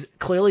 Is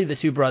clearly the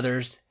two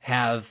brothers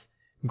have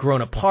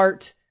grown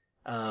apart.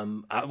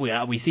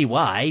 We see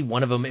why.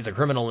 One of them is a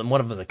criminal and one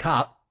of them is a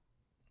cop.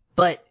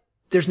 But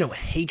there's no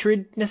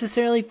hatred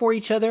necessarily for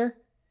each other.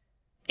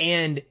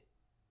 And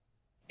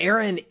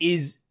Aaron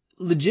is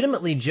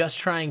legitimately just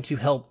trying to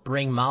help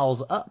bring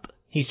Miles up.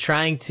 He's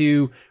trying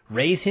to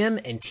raise him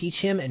and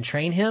teach him and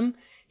train him.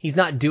 He's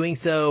not doing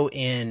so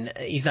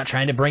he's not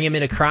trying to bring him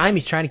into crime.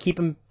 He's trying to keep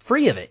him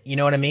free of it. You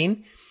know what I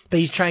mean? But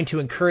he's trying to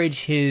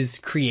encourage his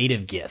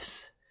creative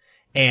gifts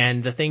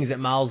and the things that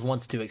Miles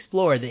wants to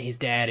explore that his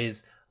dad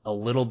is a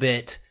little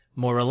bit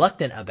more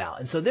reluctant about.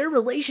 And so their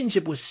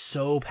relationship was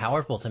so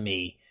powerful to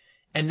me.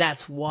 And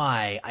that's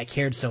why I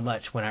cared so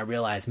much when I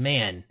realized,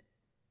 man,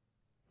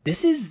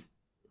 this is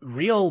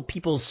real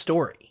people's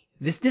story.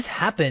 This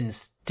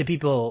happens to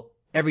people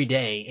every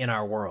day in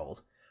our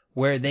world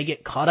where they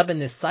get caught up in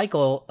this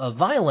cycle of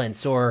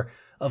violence or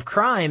of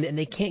crime and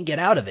they can't get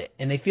out of it.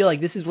 And they feel like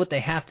this is what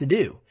they have to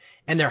do.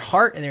 And their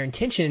heart and their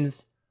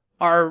intentions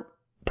are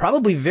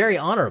probably very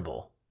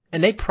honorable.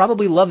 And they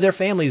probably love their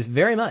families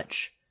very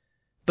much.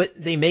 But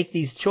they make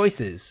these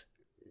choices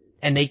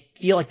and they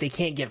feel like they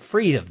can't get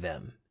free of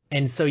them.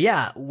 And so,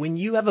 yeah, when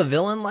you have a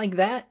villain like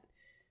that,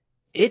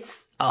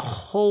 it's a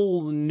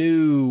whole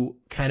new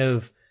kind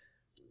of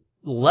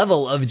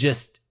level of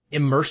just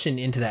immersion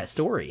into that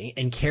story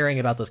and caring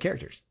about those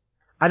characters.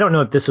 I don't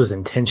know if this was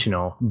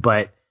intentional,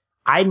 but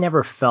I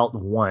never felt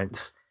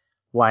once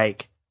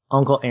like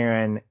Uncle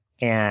Aaron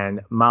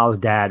and Miles'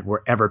 dad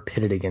were ever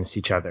pitted against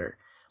each other.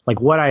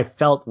 Like what I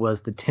felt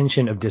was the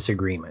tension of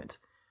disagreement,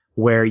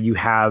 where you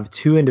have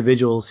two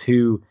individuals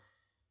who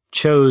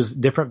chose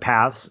different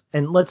paths,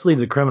 and let's leave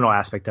the criminal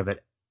aspect of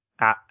it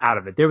out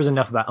of it. There was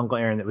enough about Uncle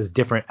Aaron that was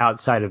different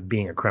outside of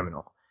being a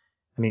criminal.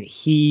 I mean,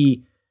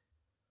 he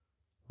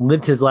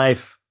lived his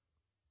life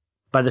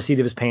by the seat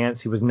of his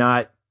pants. He was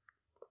not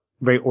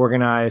very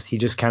organized. He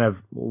just kind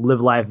of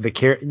lived life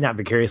not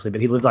vicariously,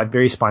 but he lived life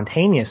very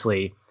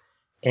spontaneously.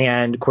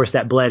 And of course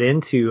that bled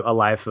into a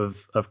life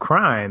of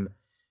crime,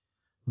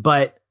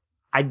 but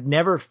I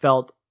never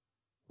felt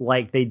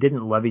like they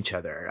didn't love each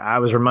other. I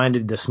was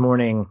reminded this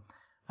morning,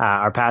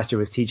 our pastor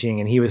was teaching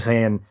and he was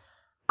saying,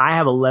 I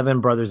have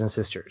 11 brothers and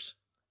sisters.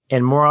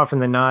 And more often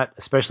than not,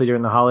 especially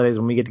during the holidays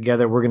when we get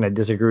together, we're going to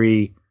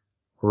disagree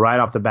right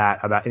off the bat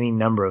about any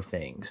number of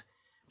things.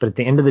 But at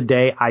the end of the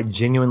day, I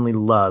genuinely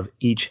love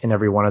each and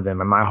every one of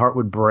them. And my heart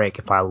would break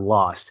if I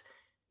lost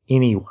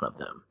any one of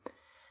them.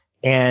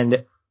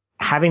 And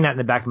having that in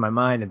the back of my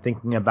mind and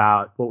thinking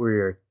about what we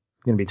were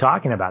going to be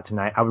talking about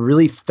tonight, I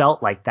really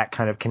felt like that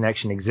kind of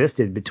connection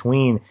existed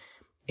between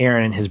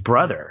Eren and his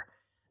brother,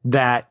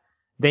 that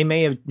they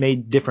may have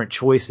made different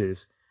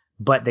choices,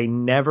 but they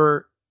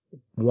never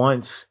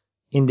once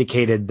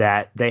indicated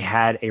that they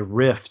had a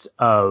rift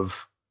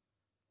of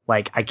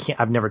like,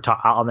 I'll never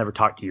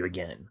talk to you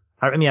again.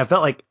 I mean,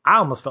 I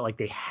almost felt like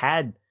they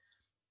had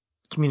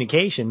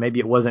communication. Maybe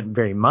it wasn't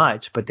very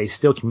much, but they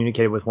still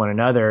communicated with one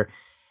another.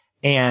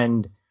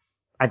 And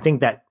I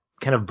think that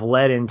kind of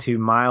bled into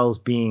Miles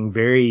being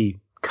very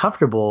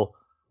comfortable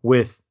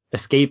with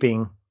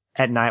escaping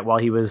at night while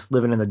he was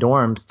living in the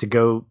dorms to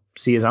go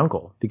see his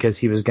uncle, because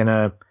he was going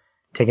to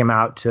take him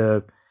out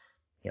to,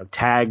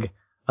 tag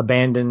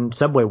abandoned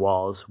subway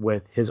walls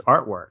with his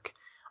artwork.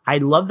 I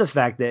love the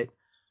fact that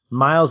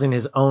Miles, in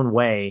his own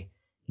way,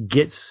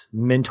 gets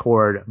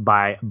mentored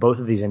by both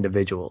of these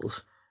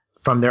individuals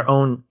from their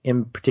own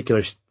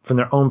particular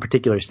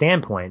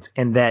standpoints,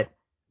 and that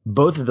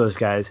both of those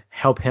guys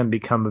help him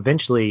become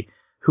eventually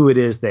who it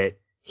is that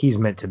he's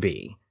meant to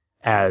be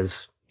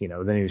as, the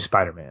new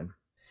Spider-Man.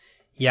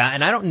 Yeah,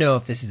 and I don't know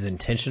if this is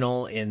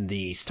intentional in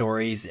the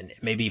stories, and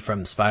maybe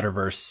from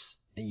Spider-Verse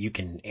you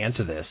can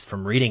answer this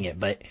from reading it,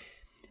 but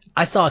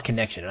I saw a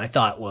connection, and I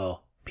thought,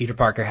 well, Peter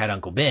Parker had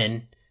Uncle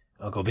Ben.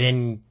 Uncle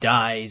Ben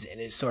dies,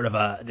 and it's sort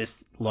of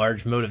this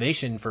large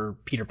motivation for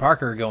Peter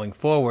Parker going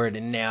forward,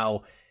 and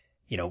now,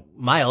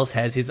 Miles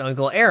has his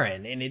Uncle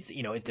Aaron, and it's,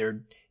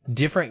 they're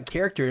different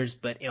characters,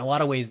 but in a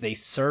lot of ways they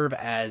serve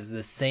as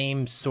the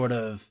same sort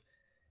of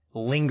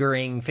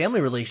lingering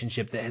family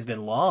relationship that has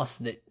been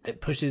lost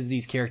that pushes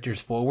these characters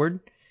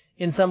forward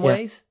in some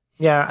ways.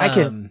 Yeah, I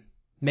can.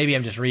 Maybe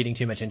I'm just reading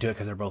too much into it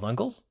because they're both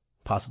uncles,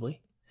 possibly.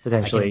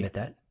 Potentially. I can admit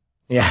that.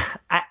 Yeah,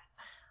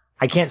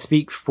 I can't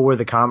speak for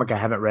the comic. I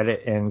haven't read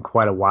it in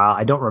quite a while.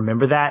 I don't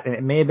remember that, and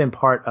it may have been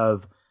part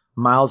of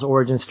Miles'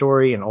 origin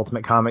story in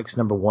Ultimate Comics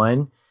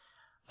 #1.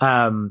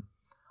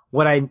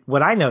 What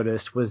I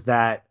noticed was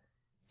that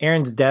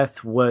Aaron's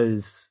death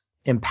was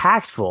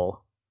impactful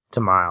to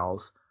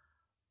Miles,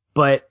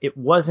 but it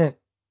wasn't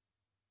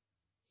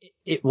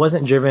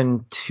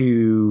driven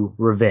to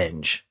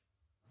revenge.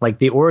 Like,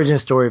 the origin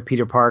story of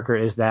Peter Parker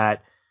is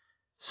that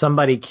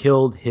somebody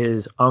killed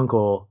his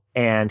uncle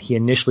and he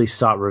initially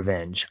sought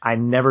revenge. I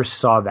never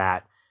saw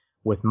that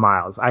with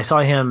Miles. I saw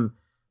him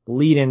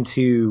lead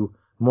into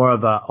more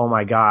of a, oh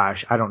my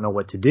gosh, I don't know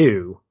what to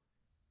do,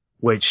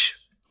 which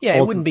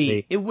it wouldn't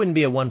be a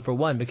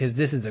 1-for-1, because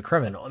this is a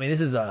criminal. I mean,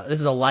 this is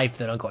a life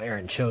that Uncle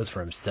Aaron chose for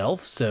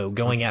himself. So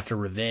going after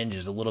revenge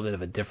is a little bit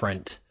of a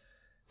different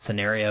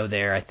scenario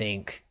there, I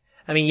think.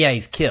 I mean, yeah,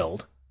 he's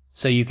killed,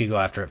 so you could go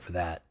after it for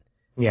that.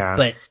 Yeah.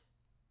 But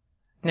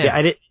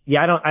I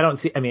don't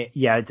see, I mean,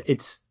 yeah,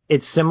 it's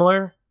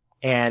similar,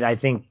 and I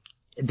think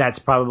that's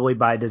probably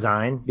by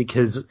design,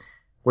 because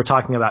we're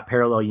talking about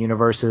parallel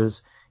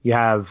universes. You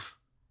have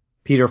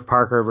Peter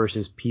Parker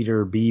versus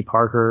Peter B.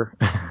 Parker,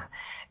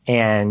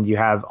 and you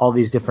have all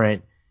these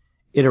different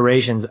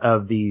iterations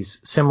of these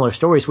similar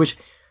stories, which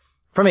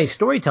from a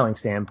storytelling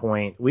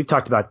standpoint, we've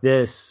talked about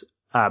this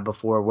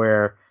before,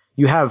 where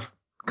you have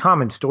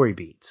common story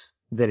beats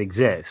that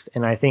exist.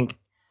 And I think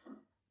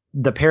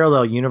the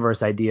parallel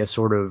universe idea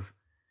sort of,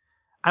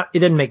 it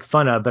didn't make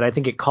fun of, but I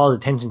think it calls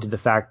attention to the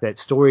fact that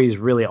stories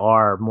really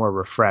are more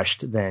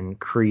refreshed than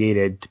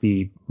created to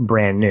be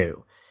brand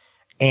new.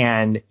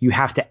 And you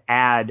have to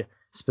add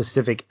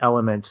specific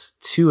elements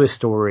to a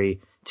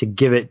story to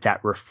give it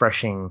that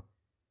refreshing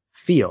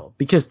feel.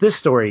 Because this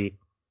story,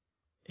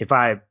 if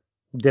I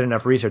did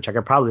enough research, I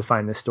could probably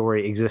find this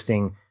story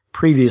existing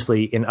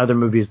previously in other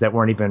movies that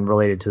weren't even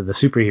related to the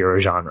superhero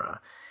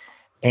genre.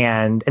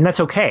 And that's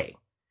okay,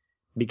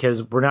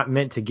 because we're not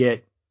meant to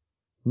get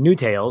new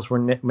tales.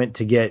 We're meant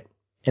to get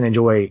and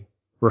enjoy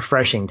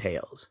refreshing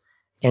tales.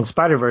 And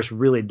Spider-Verse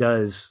really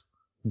does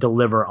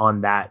deliver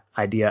on that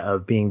idea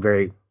of being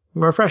very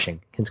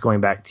refreshing. It's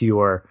going back to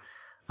your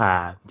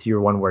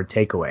one-word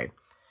takeaway.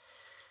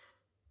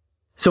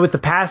 So with the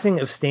passing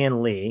of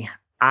Stan Lee,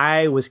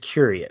 I was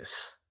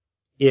curious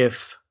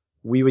if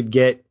we would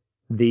get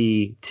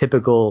the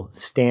typical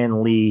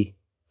Stan Lee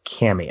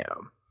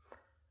cameo.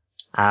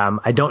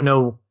 I don't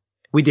know.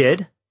 We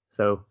did.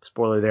 So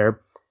spoiler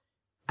there.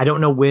 I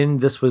don't know when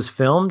this was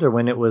filmed or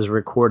when it was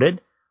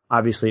recorded.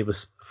 Obviously it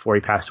was before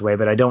he passed away,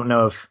 but I don't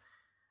know if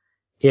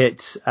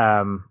it's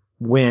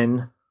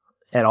when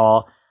at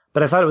all.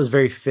 But I thought it was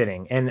very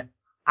fitting. And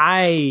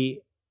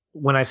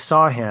when I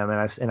saw him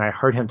and I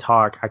heard him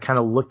talk, I kind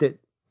of looked at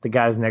the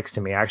guys next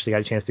to me. I actually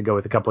got a chance to go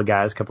with a couple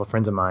of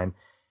friends of mine.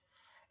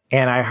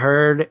 And I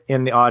heard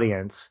in the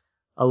audience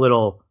a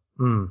little,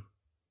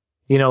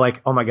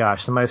 like, oh my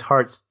gosh, somebody's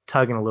heart's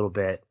tugging a little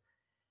bit.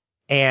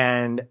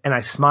 And I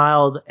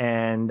smiled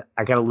and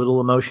I got a little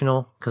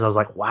emotional because I was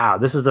like, wow,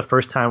 this is the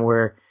first time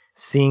we're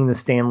seeing the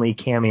Stan Lee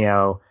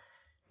cameo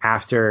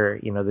after,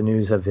 the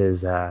news of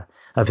his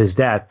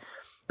death.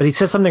 But he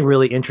said something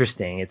really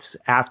interesting. It's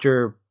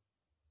after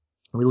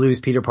we lose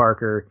Peter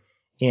Parker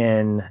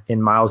in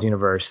Miles'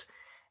 universe.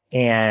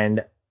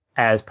 And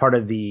as part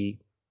of the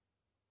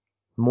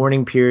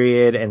mourning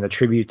period and the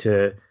tribute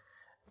to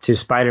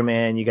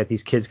Spider-Man, you got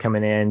these kids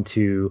coming in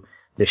to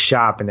the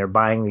shop and they're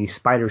buying these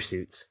spider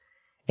suits.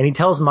 And he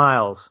tells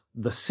Miles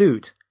the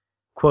suit,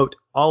 quote,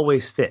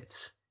 always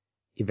fits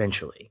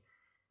eventually,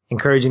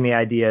 encouraging the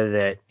idea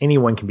that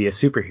anyone can be a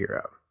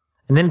superhero.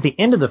 And then at the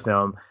end of the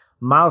film,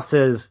 Miles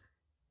says,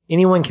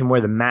 anyone can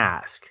wear the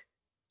mask.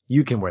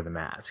 You can wear the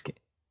mask.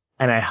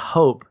 And I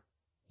hope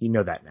you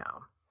know that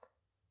now.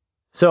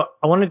 So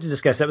I wanted to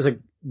discuss, that was a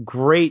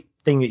great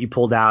thing that you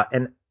pulled out.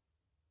 And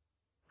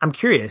I'm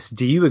curious,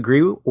 do you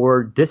agree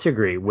or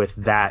disagree with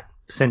that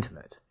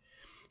sentiment?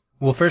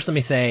 Well, first let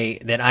me say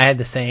that I had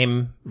the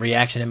same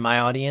reaction in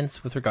my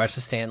audience with regards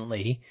to Stan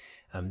Lee.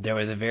 There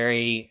was a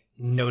very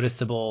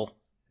noticeable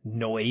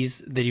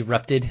noise that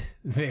erupted,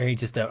 very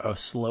just a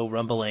slow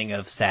rumbling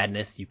of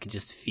sadness. You can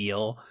just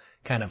feel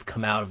kind of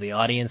come out of the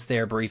audience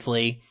there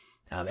briefly.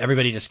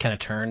 Everybody just kind of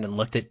turned and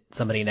looked at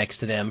somebody next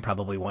to them,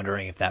 probably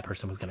wondering if that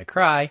person was going to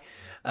cry,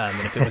 and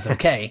if it was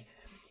okay.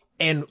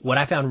 And what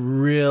I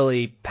found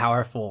really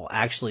powerful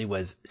actually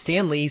was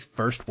Stan Lee's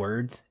first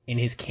words in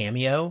his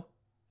cameo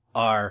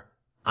are,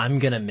 I'm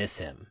going to miss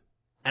him.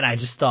 And I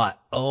just thought,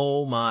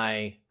 oh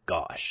my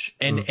gosh.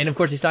 And of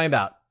course he's talking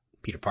about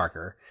Peter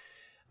Parker.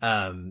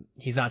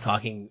 He's not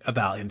talking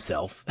about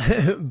himself,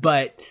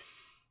 but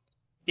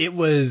it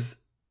was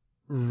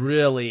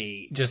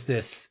really just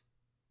this,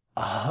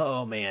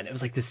 oh man, it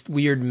was like this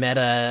weird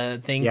meta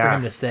thing for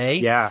him to say.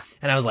 Yeah.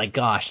 And I was like,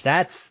 gosh,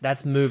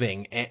 that's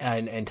moving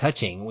and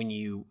touching when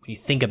you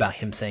think about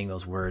him saying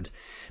those words.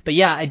 But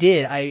yeah, I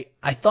did.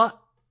 I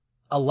thought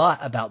a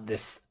lot about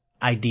this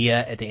idea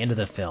at the end of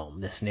the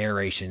film, this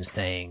narration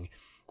saying,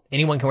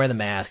 anyone can wear the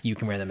mask, you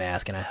can wear the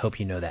mask, and I hope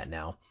you know that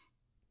now.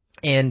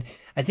 And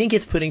I think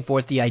it's putting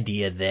forth the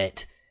idea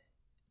that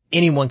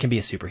anyone can be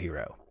a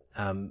superhero.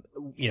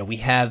 We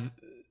have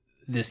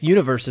this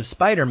universe of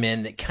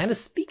Spider-Man that kind of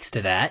speaks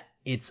to that.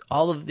 It's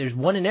there's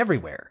one in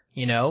everywhere,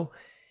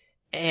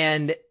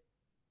 and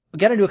we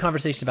got into a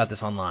conversation about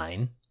this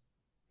online.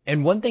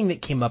 And one thing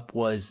that came up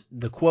was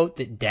the quote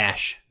that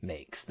Dash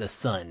makes, the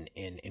son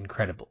in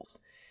Incredibles.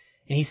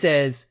 And he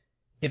says,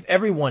 if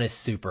everyone is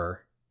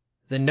super,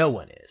 then no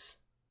one is.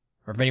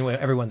 Or if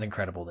everyone's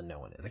incredible, then no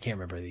one is. I can't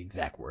remember the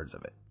exact words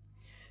of it.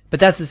 But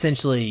that's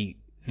essentially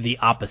the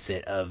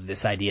opposite of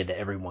this idea that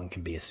everyone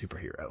can be a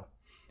superhero.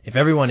 If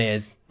everyone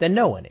is, then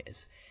no one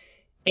is.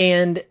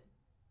 And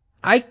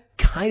I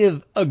kind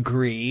of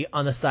agree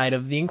on the side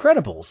of the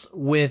Incredibles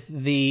with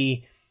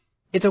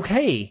it's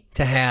okay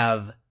to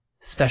have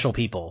special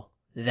people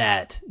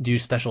that do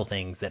special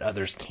things that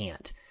others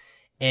can't.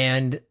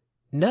 And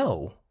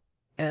no,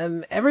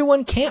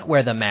 everyone can't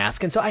wear the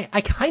mask. And so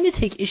I kind of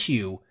take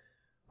issue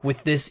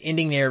with this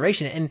ending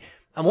narration. And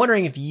I'm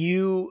wondering if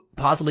you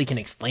possibly can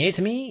explain it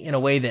to me in a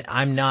way that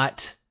I'm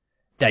not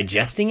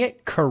digesting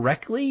it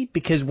correctly,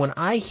 because when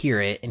I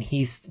hear it and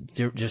he's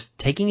just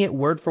taking it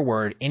word for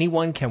word,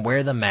 anyone can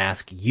wear the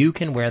mask, you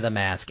can wear the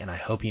mask, and I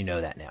hope you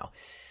know that now.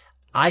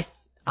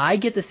 I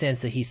get the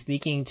sense that he's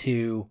speaking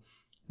to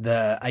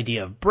the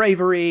idea of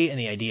bravery and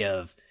the idea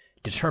of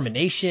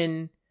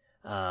determination,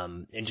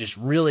 and just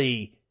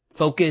really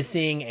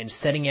focusing and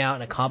setting out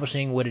and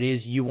accomplishing what it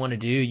is you want to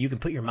do. You can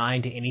put your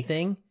mind to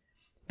anything,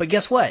 but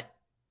guess what?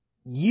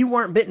 You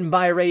weren't bitten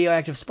by a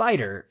radioactive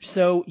spider,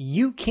 so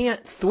you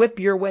can't thwip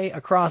your way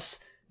across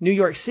New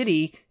York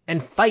City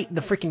and fight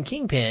the freaking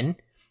Kingpin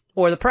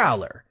or the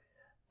Prowler.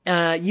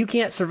 You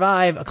can't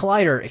survive a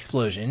collider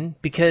explosion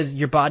because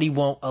your body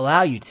won't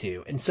allow you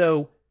to. And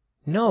so,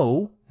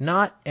 no,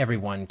 not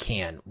everyone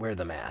can wear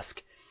the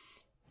mask.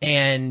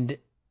 And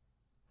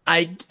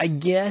I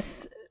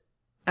guess,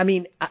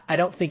 I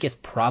don't think it's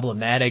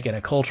problematic in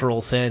a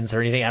cultural sense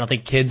or anything. I don't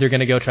think kids are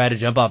going to go try to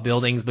jump off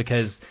buildings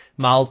because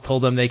Miles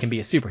told them they can be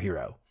a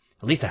superhero.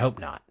 At least I hope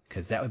not,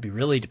 because that would be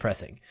really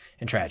depressing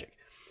and tragic.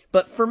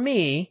 But for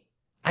me,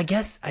 I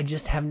guess I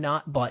just have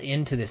not bought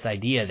into this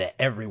idea that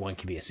everyone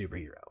can be a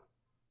superhero.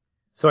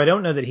 So I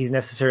don't know that he's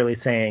necessarily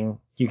saying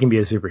you can be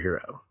a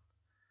superhero.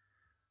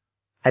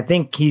 I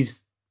think two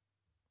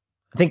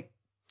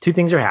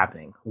things are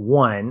happening.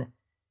 One,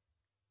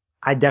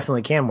 I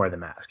definitely can wear the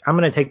mask. I'm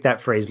going to take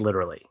that phrase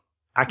literally.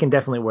 I can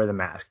definitely wear the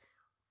mask.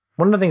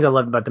 One of the things I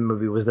loved about the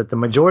movie was that the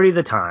majority of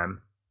the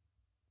time,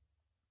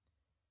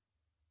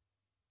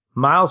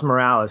 Miles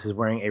Morales is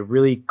wearing a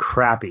really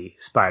crappy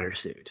spider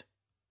suit.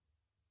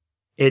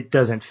 It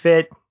doesn't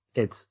fit.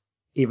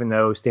 Even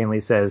though Stan Lee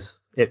says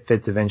it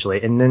fits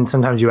eventually. And then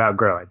sometimes you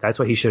outgrow it. That's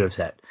what he should have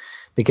said,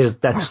 because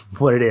that's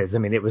what it is.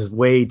 It was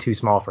way too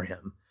small for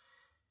him.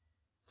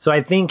 So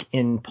I think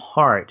in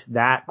part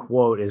that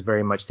quote is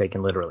very much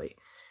taken literally.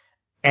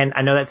 And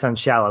I know that sounds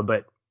shallow,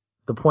 but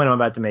the point I'm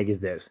about to make is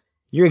this.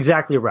 You're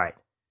exactly right.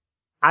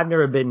 I've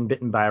never been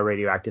bitten by a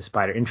radioactive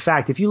spider. In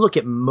fact, if you look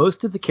at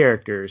most of the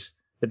characters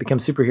that become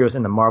superheroes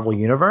in the Marvel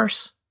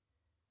Universe,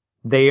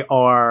 they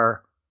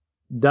are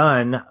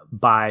done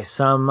by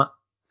some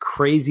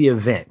crazy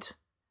event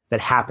that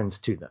happens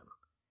to them.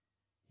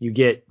 you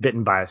get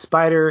bitten by a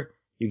spider,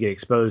 you get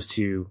exposed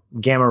to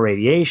gamma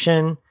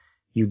radiation,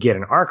 you get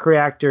an arc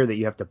reactor that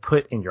you have to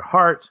put in your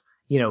heart,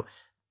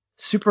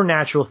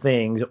 supernatural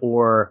things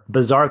or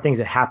bizarre things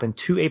that happen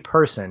to a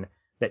person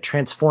that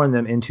transform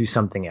them into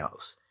something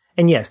else.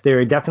 And yes, there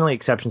are definitely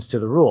exceptions to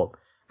the rule.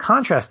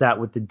 Contrast that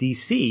with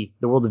the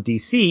world of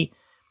DC,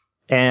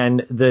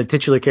 and the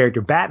titular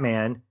character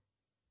Batman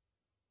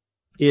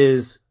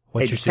is...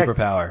 What's your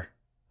superpower?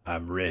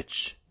 I'm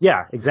rich.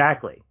 Yeah,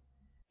 exactly.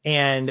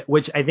 And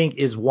which I think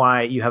is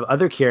why you have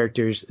other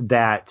characters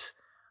that,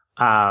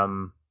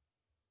 the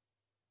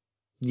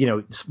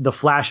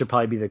Flash would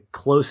probably be the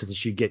closest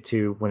that you get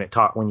to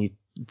when you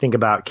think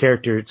about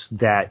characters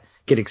that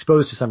get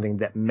exposed to something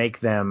that make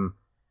them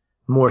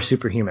more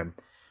superhuman.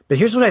 But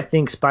here's what I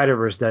think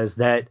Spider-Verse does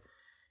that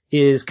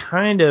is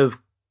kind of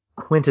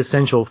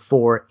quintessential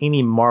for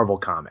any Marvel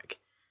comic.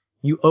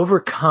 You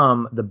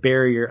overcome the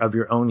barrier of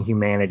your own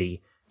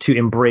humanity to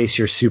embrace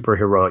your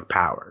superheroic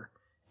power.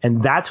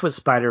 And that's what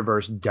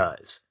Spider-Verse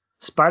does.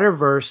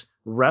 Spider-Verse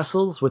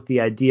wrestles with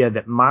the idea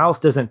that Miles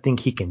doesn't think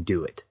he can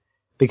do it,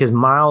 because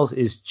Miles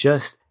is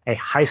just a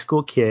high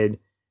school kid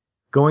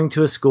going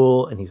to a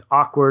school, and he's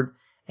awkward,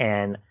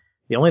 and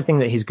the only thing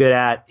that he's good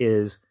at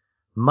is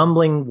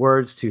mumbling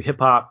words to hip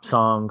hop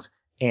songs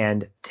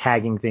and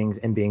tagging things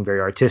and being very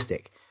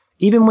artistic.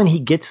 Even when he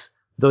gets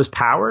those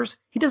powers,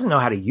 he doesn't know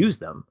how to use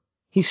them.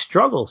 He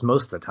struggles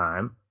most of the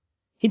time.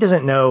 He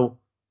doesn't know.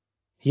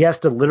 He has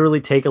to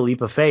literally take a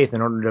leap of faith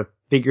in order to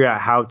figure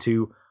out how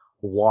to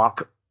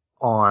walk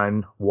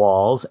on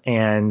walls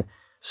and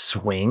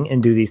swing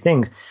and do these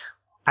things.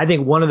 I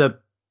think one of the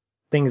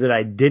things that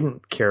I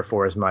didn't care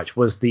for as much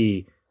was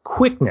the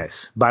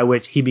quickness by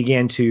which he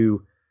began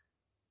to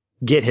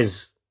get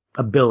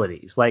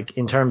abilities. Like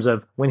in terms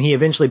of when he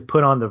eventually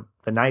put on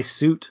the nice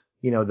suit,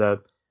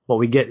 what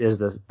we get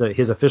is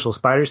his official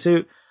spider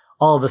suit.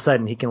 All of a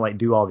sudden he can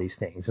do all these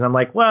things. And I'm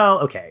like,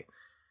 well, okay.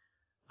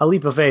 A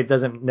leap of faith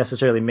doesn't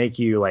necessarily make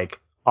you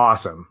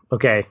awesome.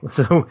 Okay.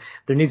 So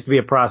there needs to be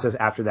a process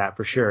after that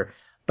for sure.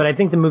 But I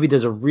think the movie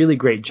does a really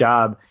great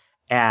job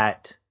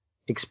at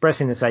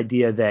expressing this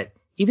idea that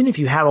even if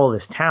you have all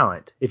this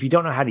talent, if you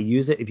don't know how to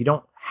use it, if you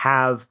don't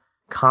have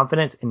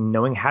confidence in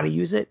knowing how to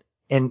use it,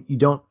 and you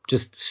don't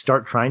just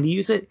start trying to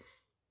use it,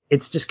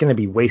 it's just going to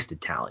be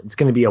wasted talent. It's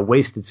going to be a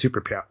wasted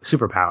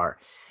superpower.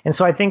 And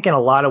so I think in a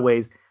lot of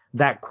ways,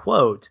 that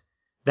quote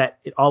that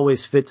it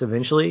always fits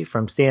eventually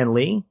from Stan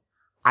Lee,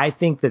 I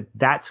think that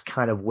that's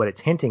kind of what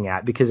it's hinting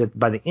at, because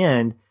by the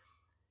end,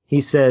 he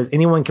says,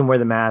 anyone can wear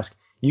the mask.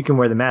 You can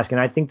wear the mask. And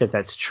I think that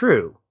that's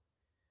true.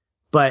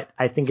 But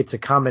I think it's a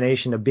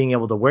combination of being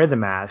able to wear the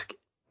mask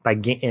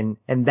and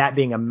that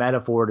being a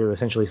metaphor to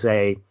essentially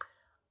say,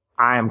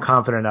 I am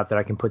confident enough that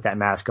I can put that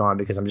mask on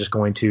because I'm just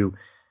going to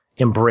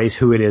embrace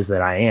who it is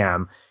that I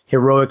am,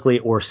 heroically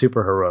or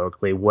super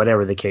heroically,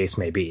 whatever the case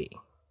may be.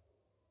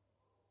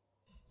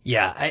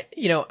 Yeah,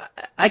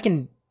 I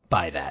can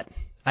buy that.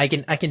 I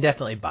can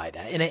definitely buy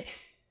that.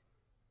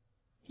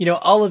 And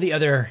all of the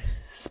other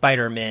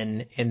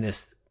Spider-Men in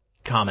this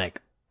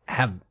comic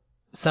have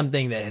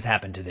something that has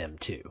happened to them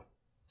too.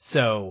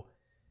 So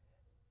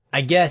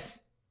I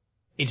guess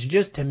it's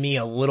just to me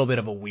a little bit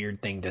of a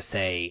weird thing to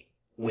say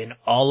when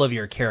all of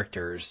your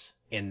characters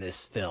in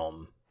this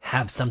film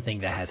have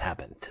something that has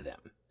happened to them,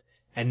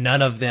 and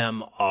none of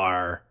them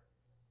are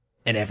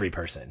an every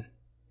person,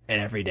 an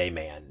everyday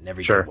man, an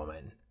everyday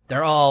woman.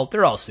 They're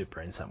all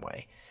super in some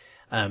way.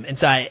 And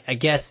so I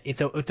guess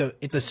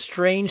it's a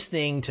strange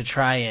thing to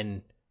try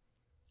and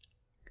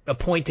a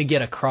point to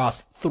get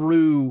across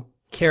through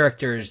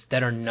characters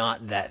that are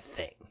not that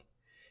thing.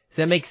 Does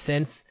that make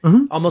sense?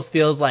 Mm-hmm. Almost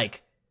feels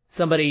like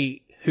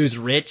somebody who's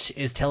rich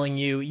is telling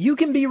you, you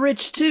can be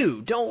rich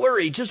too. Don't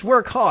worry. Just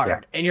work hard. Yeah.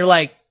 And you're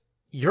like,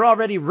 you're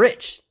already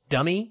rich,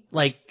 dummy.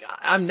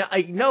 I'm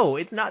not, no,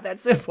 it's not that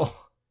simple.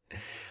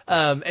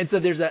 And so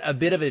there's a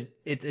bit of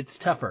it's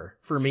tougher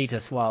for me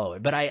to swallow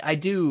it, but I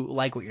do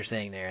like what you're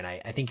saying there. And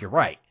I think you're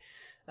right.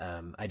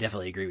 I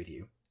definitely agree with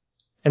you.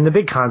 And the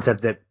big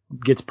concept that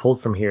gets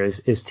pulled from here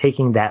is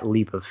taking that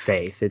leap of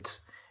faith.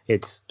 It's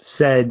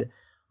said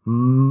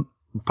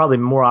probably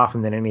more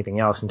often than anything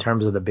else in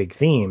terms of the big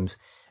themes.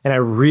 And I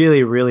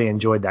really, really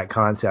enjoyed that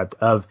concept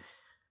of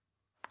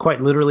quite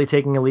literally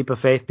taking a leap of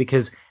faith,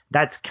 because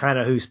that's kind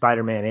of who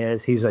Spider-Man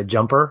is. He's a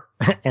jumper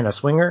and a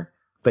swinger,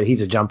 but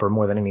he's a jumper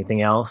more than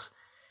anything else.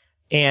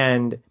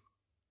 And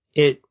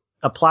it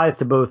applies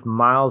to both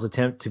Miles'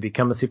 attempt to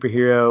become a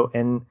superhero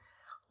and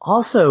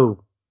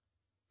also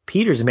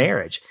Peter's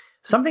marriage.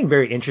 Something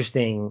very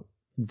interesting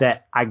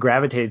that I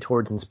gravitated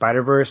towards in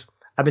Spider-Verse.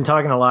 I've been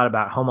talking a lot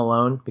about Home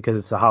Alone because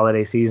it's the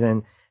holiday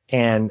season.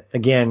 And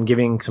again,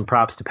 giving some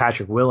props to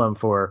Patrick Willem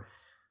for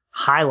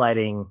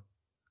highlighting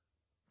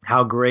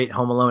how great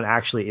Home Alone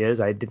actually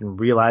is. I didn't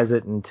realize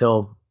it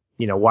until,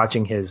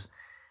 watching his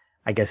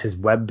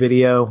web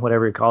video,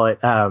 whatever you call it.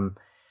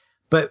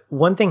 But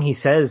one thing he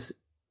says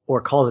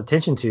or calls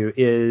attention to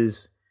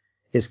is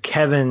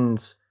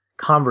Kevin's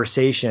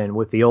conversation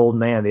with the old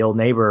man, the old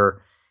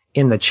neighbor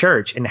in the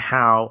church, and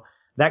how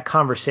that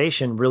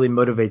conversation really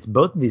motivates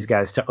both of these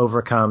guys to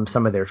overcome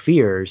some of their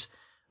fears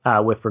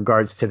with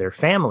regards to their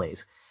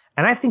families.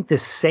 And I think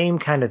this same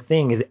kind of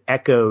thing is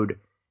echoed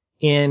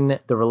in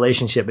the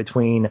relationship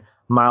between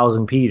Miles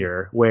and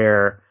Peter,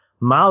 where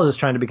Miles is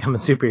trying to become a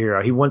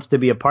superhero. He wants to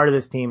be a part of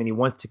this team and he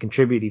wants to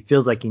contribute. He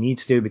feels like he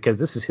needs to because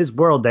this is his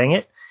world, dang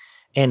it.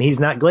 And he's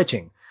not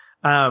glitching.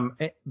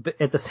 But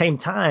at the same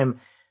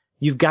time,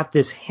 you've got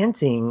this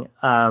hinting,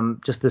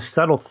 just this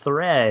subtle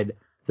thread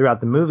throughout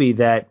the movie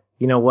that,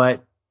 you know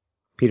what?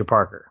 Peter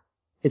Parker.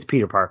 It's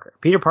Peter Parker.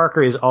 Peter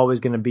Parker is always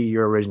going to be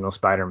your original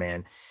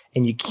Spider-Man,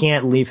 and you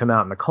can't leave him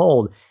out in the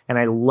cold. And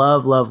I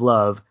love, love,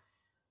 love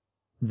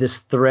this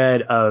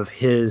thread of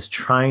his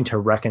trying to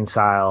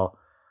reconcile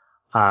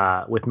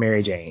with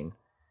Mary Jane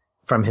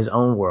from his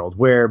own world,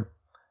 where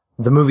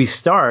the movie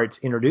starts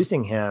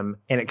introducing him,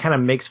 and it kind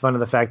of makes fun of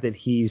the fact that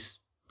he's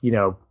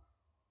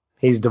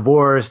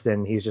divorced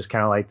and he's just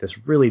kind of like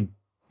this really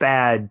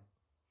bad,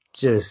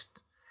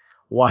 just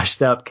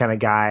washed up kind of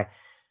guy.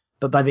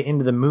 But by the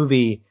end of the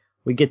movie,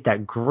 we get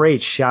that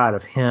great shot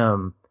of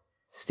him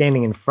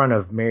standing in front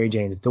of Mary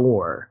Jane's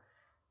door,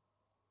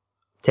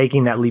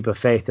 taking that leap of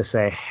faith to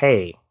say,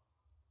 hey,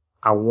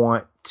 I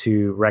want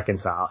to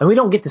reconcile. And we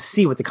don't get to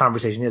see what the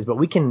conversation is, but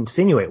we can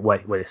insinuate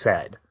what is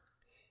said.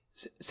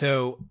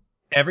 So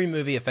every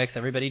movie affects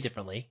everybody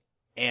differently,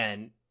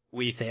 and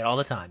we say it all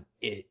the time.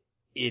 It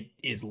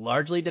is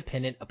largely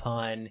dependent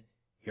upon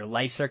your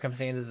life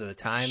circumstances at the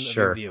time of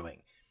your viewing.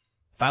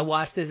 If I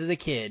watched this as a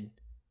kid,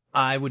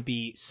 I would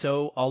be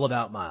so all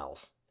about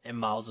Miles and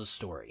Miles'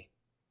 story.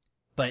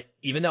 But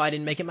even though I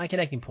didn't make it my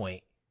connecting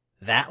point,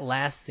 that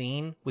last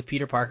scene with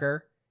Peter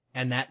Parker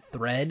and that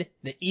thread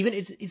that even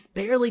it's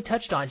barely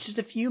touched on, it's just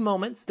a few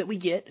moments that we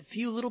get, a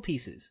few little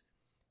pieces.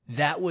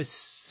 That was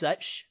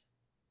such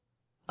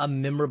a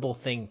memorable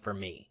thing for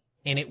me.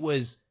 And it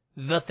was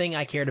the thing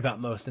I cared about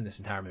most in this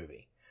entire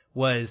movie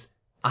was,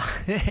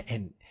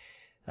 and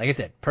like I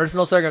said,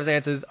 personal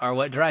circumstances are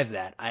what drives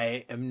that.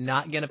 I am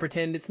not going to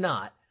pretend it's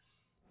not,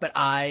 but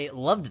I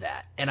loved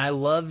that. And I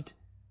loved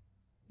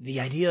the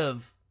idea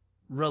of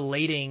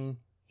relating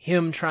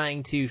him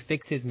trying to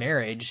fix his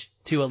marriage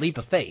to a leap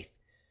of faith.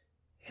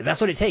 Because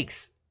that's what it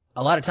takes.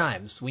 A lot of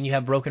times when you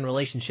have broken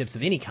relationships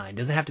of any kind,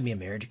 it doesn't have to be a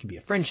marriage. It could be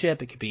a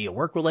friendship. It could be a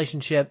work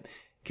relationship.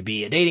 It could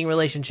be a dating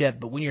relationship.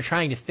 But when you're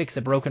trying to fix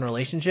a broken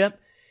relationship,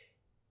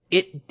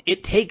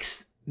 it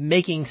takes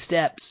making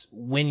steps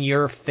when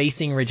you're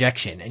facing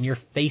rejection and you're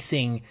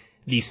facing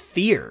these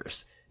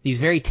fears, these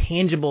very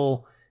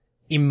tangible,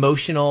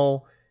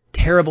 emotional,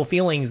 terrible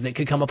feelings that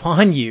could come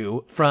upon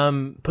you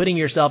from putting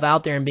yourself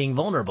out there and being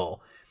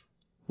vulnerable,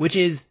 which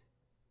is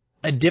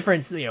a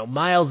difference.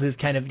 Miles is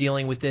kind of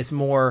dealing with this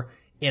more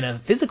in a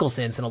physical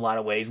sense in a lot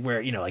of ways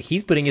where, like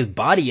he's putting his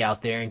body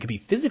out there and could be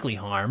physically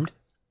harmed.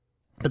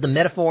 But the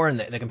metaphor and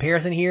the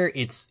comparison here,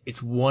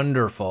 it's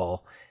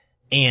wonderful.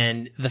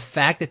 And the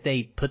fact that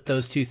they put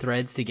those two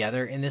threads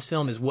together in this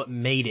film is what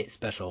made it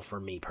special for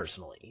me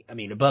personally. I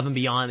mean, above and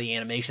beyond the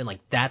animation, like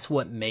that's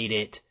what made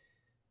it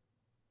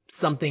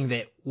something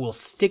that will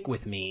stick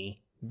with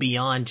me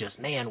beyond just,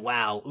 man,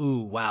 wow,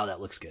 ooh, wow,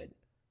 that looks good.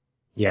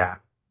 Yeah.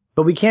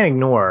 But we can't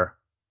ignore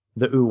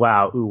the ooh,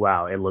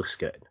 wow, it looks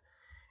good.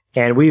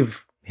 And we've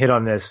hit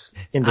on this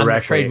indirectly. I'm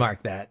going to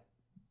trademark that.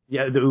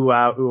 Yeah, the ooh,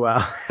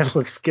 wow, it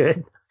looks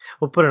good.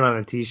 We'll put it on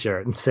a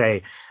t-shirt and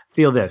say,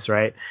 feel this,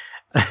 right?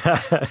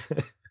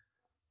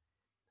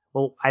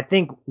 Well, I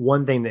think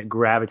one thing that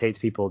gravitates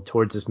people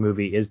towards this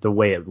movie is the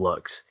way it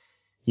looks.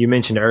 You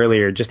mentioned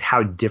earlier just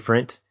how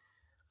different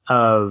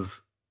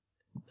of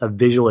a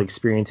visual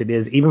experience it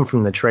is, even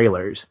from the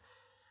trailers.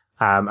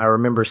 I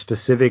remember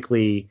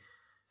specifically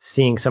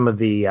seeing some of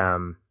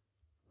the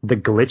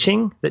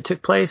glitching that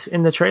took place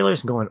in the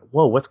trailers and going,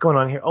 whoa, what's going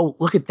on here? Oh,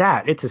 look at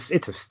that. It's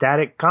a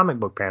static comic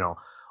book panel.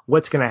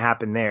 What's going to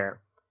happen there?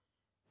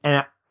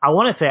 And I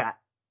want to say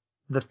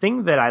the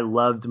thing that I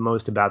loved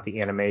most about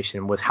the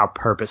animation was how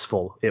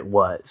purposeful it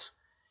was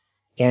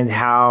and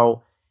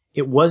how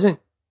it wasn't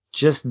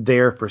just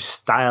there for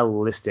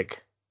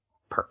stylistic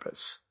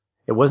purpose.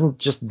 It wasn't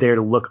just there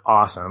to look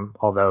awesome,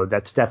 although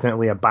that's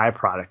definitely a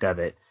byproduct of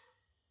it.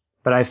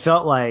 But I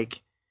felt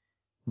like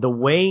the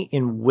way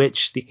in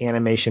which the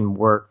animation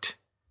worked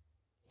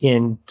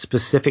in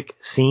specific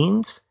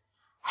scenes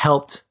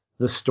helped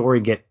the story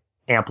get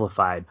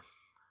amplified.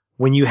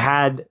 When you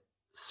had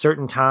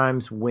certain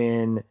times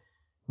when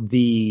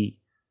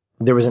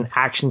there was an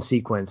action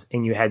sequence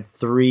and you had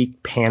 3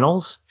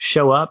 panels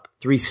show up,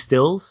 3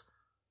 stills,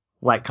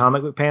 like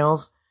comic book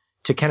panels,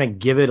 to kind of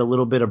give it a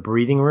little bit of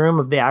breathing room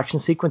of the action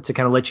sequence to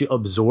kind of let you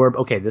absorb,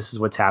 okay, this is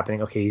what's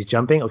happening. Okay, he's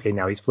jumping. Okay,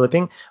 now he's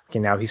flipping. Okay,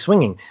 now he's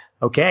swinging.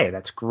 Okay,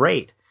 that's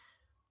great.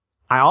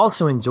 I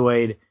also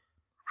enjoyed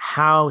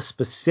how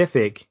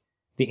specific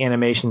the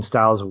animation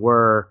styles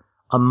were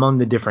among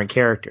the different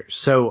characters.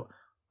 So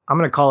I'm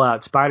going to call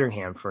out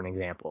Spider-Ham for an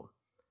example.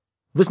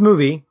 This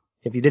movie,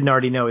 if you didn't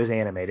already know, is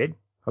animated.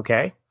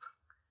 Okay.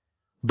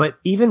 But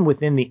even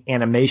within the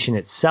animation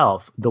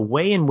itself, the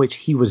way in which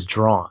he was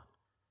drawn,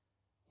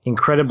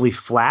 incredibly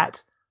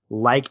flat,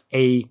 like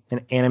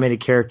an animated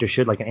character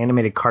should, like an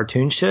animated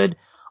cartoon should,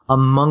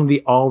 among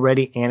the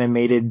already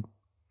animated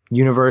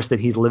universe that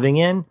he's living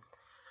in,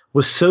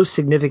 was so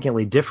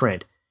significantly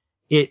different.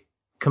 It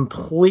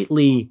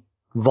completely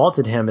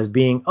vaulted him as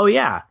being, oh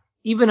yeah,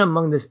 even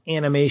among this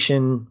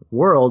animation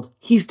world,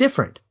 he's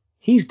different.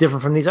 He's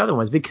different from these other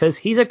ones because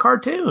he's a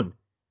cartoon,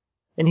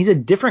 and he's a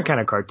different kind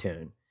of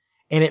cartoon.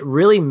 And it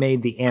really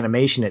made the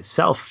animation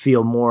itself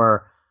feel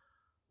more,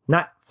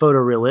 not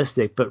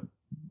photorealistic, but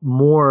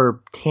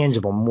more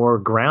tangible, more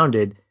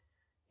grounded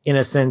in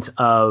a sense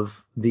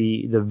of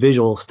the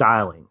visual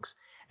stylings.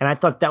 And I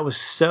thought that was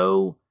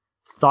so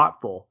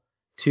thoughtful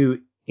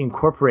to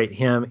incorporate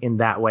him in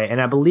that way.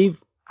 And I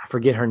believe, I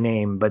forget her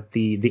name, but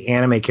the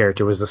anime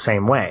character was the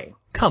same way.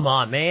 Come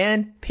on,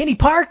 man. Penny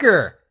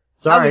Parker.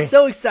 Sorry. I was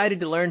so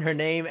excited to learn her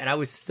name, and I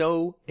was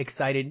so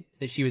excited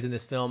that she was in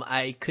this film.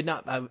 I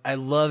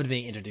loved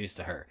being introduced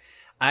to her.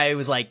 I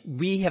was like,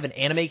 we have an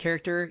anime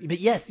character,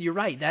 but yes, you're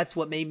right. That's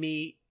what made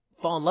me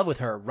fall in love with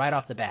her right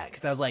off the bat.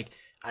 Cause I was like,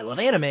 I love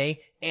anime,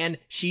 and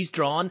she's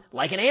drawn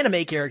like an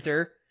anime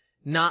character,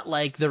 not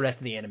like the rest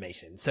of the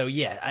animation. So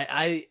yeah,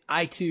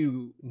 I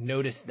too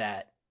noticed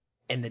that,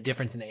 and the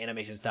difference in the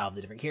animation style of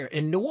the different characters.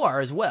 And Noir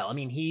as well. I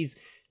mean, he's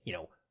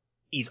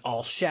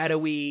all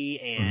shadowy,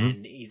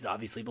 and he's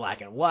obviously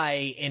black and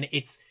white, and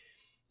it's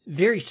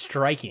very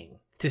striking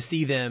to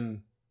see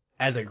them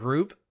as a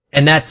group.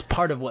 And that's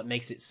part of what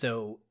makes it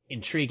so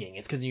intriguing,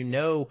 is because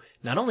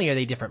not only are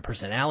they different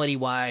personality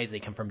wise, they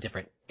come from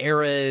different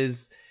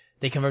eras,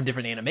 they come from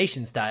different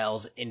animation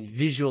styles, and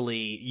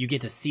visually you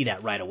get to see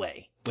that right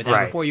away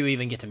before you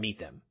even get to meet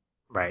them.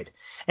 Right.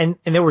 And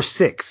there were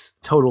 6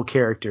 total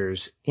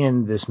characters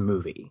in this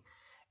movie.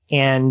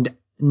 And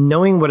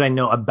knowing what I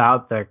know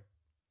about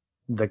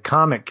the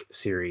comic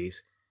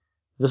series,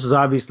 this was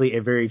obviously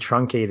a very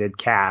truncated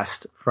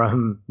cast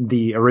from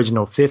the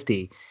original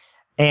 50.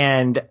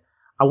 And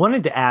I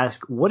wanted to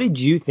ask, what did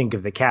you think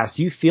of the cast?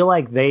 Do you feel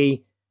like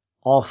they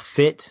all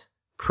fit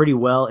pretty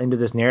well into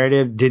this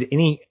narrative? Did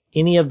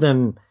any of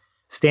them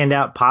stand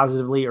out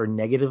positively or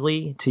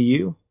negatively to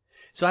you?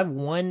 So I have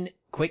one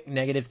quick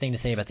negative thing to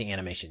say about the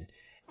animation.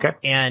 Okay.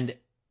 And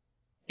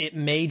it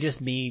may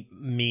just be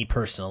me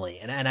personally,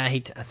 and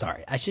I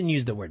shouldn't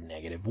use the word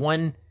negative.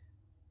 One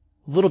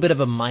little bit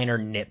of a minor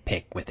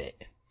nitpick with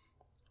it.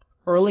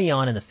 Early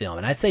on in the film,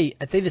 and I'd say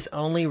this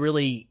only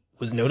really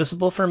was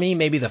noticeable for me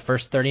maybe the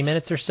first 30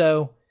 minutes or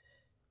so,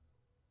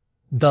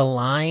 the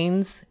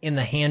lines in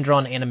the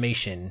hand-drawn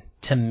animation,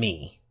 to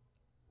me,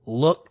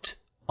 looked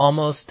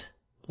almost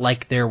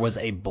like there was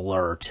a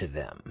blur to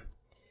them.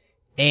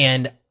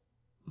 And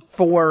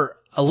for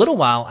a little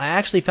while, I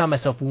actually found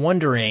myself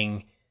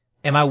wondering,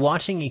 am I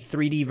watching a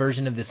 3D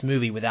version of this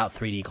movie without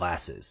 3D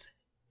glasses?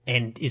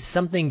 And is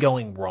something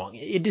going wrong?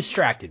 It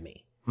distracted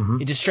me.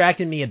 It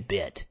distracted me a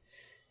bit.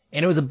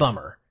 And it was a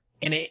bummer.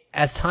 And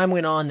as time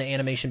went on, the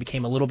animation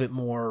became a little bit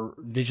more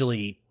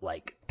visually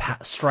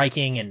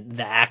striking, and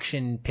the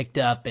action picked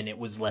up, and it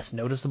was less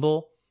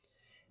noticeable.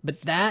 But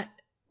that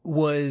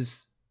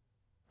was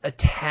a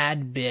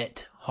tad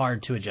bit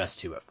hard to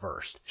adjust to at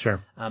first.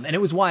 Sure. And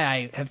it was why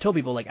I have told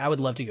people, I would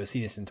love to go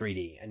see this in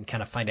 3D and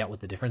kind of find out what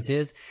the difference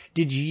is.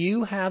 Did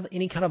you have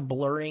any kind of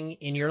blurring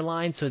in your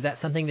line? So is that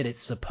something that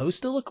it's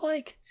supposed to look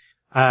like?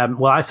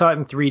 Well, I saw it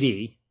in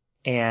 3D,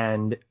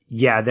 and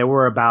yeah, there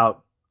were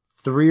about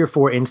 3 or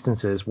 4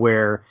 instances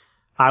where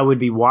I would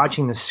be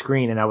watching the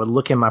screen and I would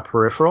look in my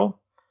peripheral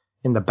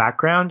in the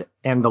background,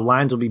 and the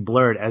lines would be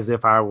blurred as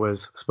if I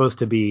was supposed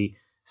to be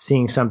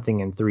seeing something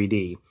in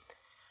 3D.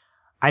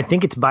 I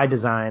think it's by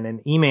design,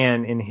 and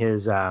E-Man in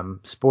his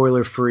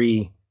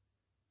spoiler-free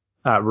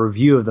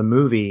review of the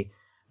movie,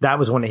 that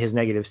was one of his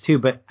negatives too.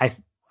 But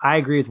I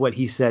agree with what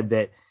he said,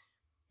 that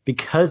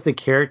because the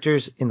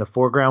characters in the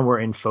foreground were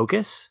in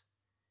focus,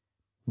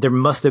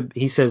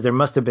 he says there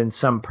must have been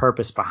some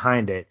purpose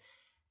behind it.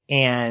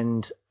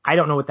 And I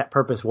don't know what that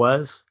purpose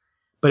was,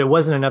 but it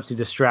wasn't enough to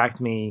distract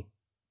me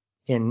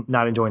in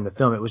not enjoying the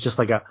film. It was just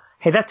like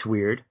hey, that's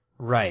weird.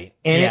 Right.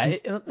 And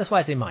that's why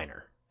I say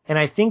minor. And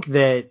I think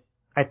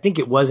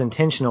it was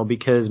intentional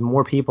because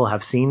more people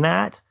have seen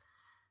that.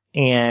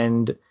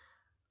 And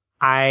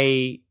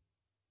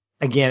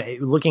again,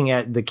 looking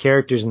at the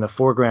characters in the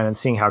foreground and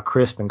seeing how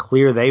crisp and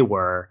clear they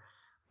were,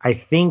 I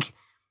think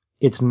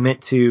it's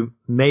meant to,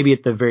 maybe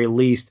at the very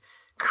least,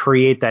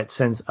 create that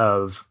sense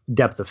of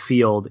depth of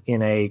field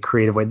in a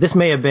creative way. This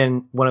may have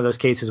been one of those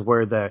cases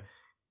where the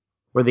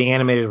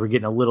animators were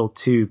getting a little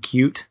too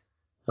cute,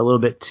 a little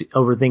bit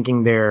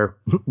overthinking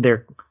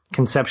their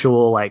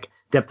conceptual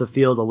depth of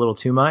field a little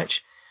too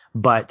much.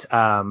 But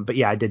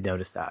yeah, I did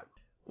notice that.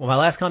 Well, my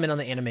last comment on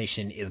the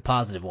animation is a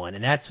positive one,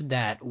 and that's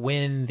that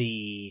when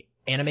the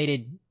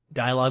animated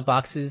dialogue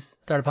boxes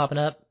started popping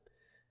up,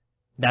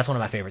 that's one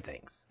of my favorite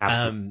things.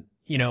 Absolutely.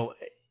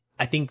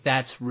 I think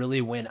that's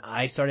really when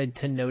I started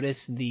to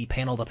notice the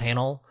panel to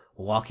panel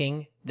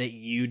walking that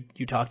you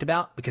talked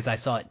about, because I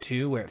saw it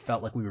too, where it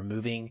felt like we were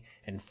moving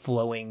and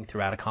flowing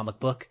throughout a comic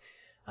book.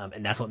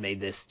 And that's what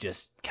made this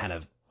just kind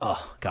of,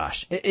 oh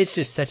gosh, it's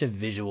just such a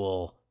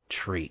visual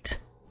treat.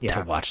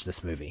 to watch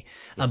this movie.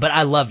 But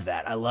I loved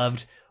that. I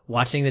loved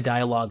watching the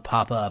dialogue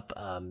pop up,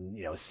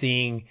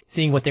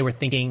 seeing what they were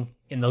thinking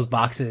in those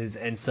boxes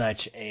and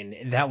such.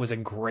 And that was a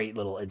great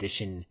little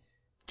addition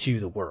to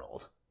the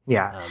world.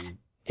 Yeah.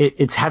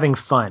 It's having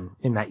fun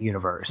in that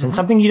universe, and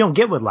something you don't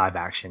get with live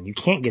action. You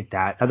can't get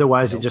that.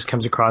 Otherwise, it just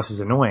comes across as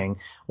annoying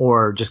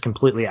or just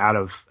completely out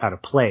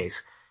of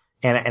place.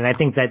 And I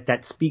think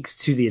that speaks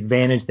to the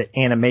advantage that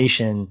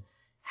animation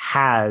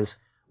has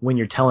when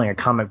you're telling a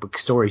comic book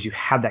stories. You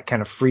have that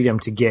kind of freedom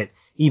to get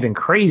even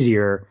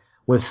crazier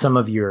with some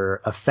of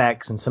your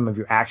effects and some of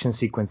your action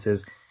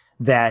sequences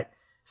that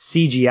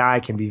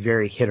CGI can be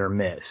very hit or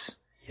miss.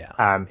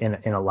 Yeah.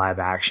 In a live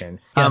action.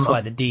 That's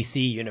why the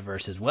DC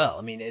universe as well.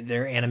 I mean,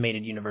 their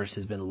animated universe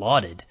has been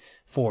lauded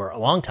for a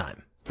long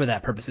time for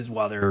that purposes,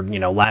 while their,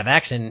 live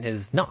action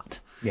is not.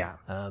 Yeah.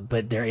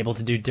 But they're able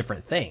to do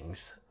different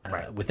things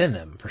within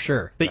them, for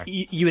sure. But Right.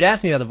 you had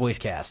asked me about the voice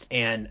cast,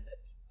 and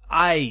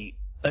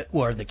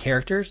or the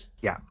characters.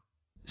 Yeah.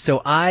 So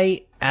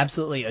I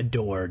absolutely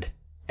adored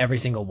every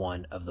single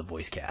one of the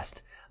voice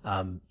cast.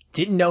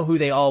 Didn't know who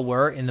they all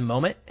were in the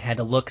moment, had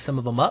to look some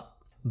of them up.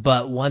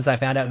 But once I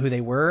found out who they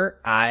were,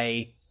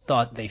 I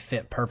thought they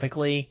fit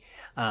perfectly.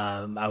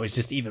 I was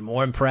just even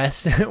more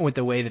impressed with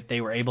the way that they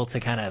were able to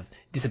kind of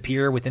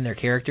disappear within their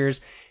characters.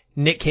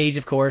 Nick Cage,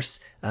 of course,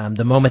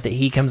 the moment that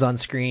he comes on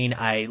screen,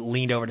 I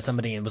leaned over to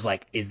somebody and was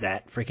like, is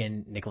that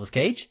freaking Nicolas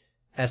Cage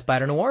as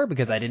Spider-Noir?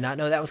 Because I did not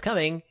know that was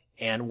coming.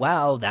 And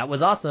wow, that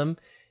was awesome.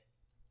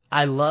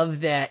 I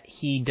love that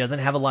he doesn't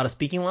have a lot of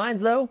speaking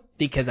lines, though,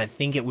 because I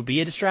think it would be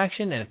a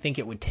distraction and I think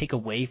it would take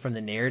away from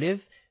the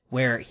narrative,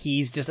 where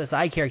he's just a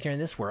side character in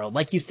this world.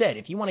 Like you said,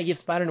 if you want to give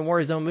Spider-Noir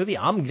his own movie,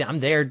 I'm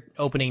there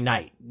opening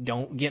night.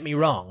 Don't get me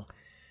wrong.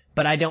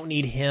 But I don't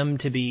need him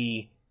to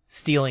be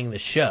stealing the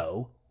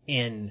show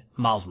in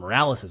Miles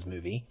Morales'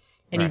 movie.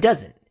 And He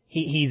doesn't.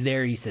 He's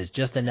there. He says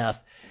just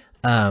enough.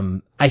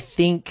 I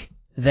think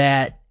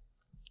that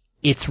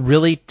it's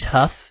really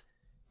tough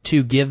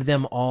to give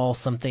them all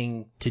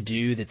something to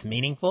do that's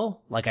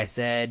meaningful. Like I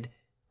said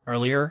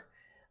earlier,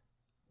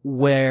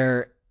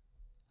 where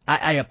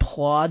I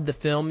applaud the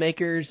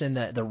filmmakers and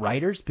the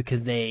writers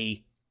because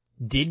they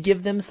did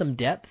give them some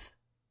depth,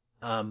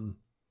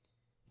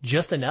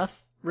 just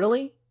enough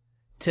really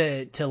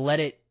to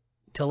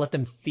let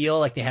them feel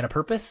like they had a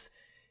purpose.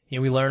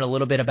 We learn a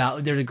little bit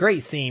about, there's a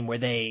great scene where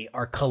they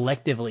are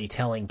collectively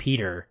telling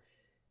Peter,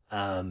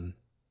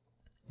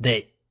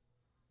 that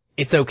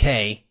it's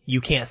okay.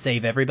 You can't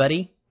save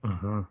everybody.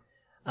 Mm-hmm.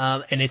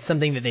 And it's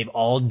something that they've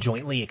all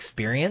jointly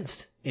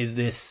experienced, is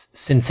this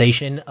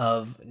sensation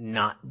of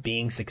not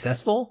being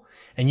successful.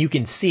 And you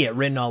can see it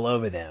written all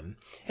over them.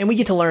 And we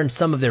get to learn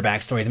some of their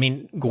backstories. I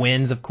mean,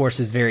 Gwen's, of course,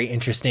 is very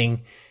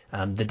interesting.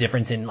 The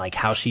difference in like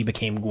how she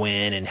became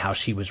Gwen and how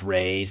she was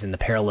raised, and the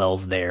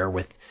parallels there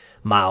with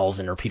Miles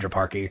and her Peter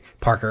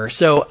Parker.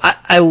 So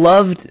I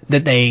loved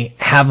that they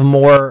have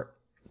more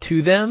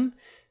to them.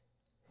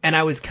 And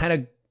I was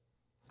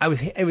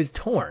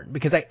torn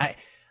because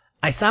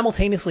I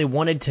simultaneously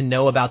wanted to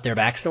know about their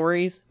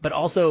backstories, but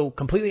also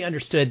completely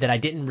understood that I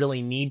didn't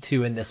really need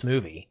to in this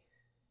movie.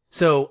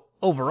 So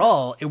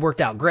overall, it worked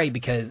out great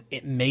because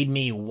it made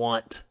me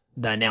want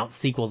the announced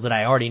sequels that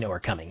I already know are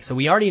coming. So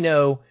we already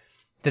know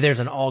that there's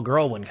an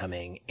all-girl one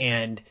coming,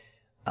 and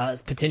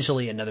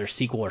potentially another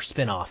sequel or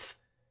spinoff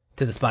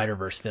to the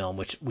Spider-Verse film,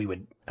 which we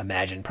would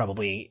imagine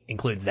probably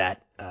includes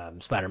that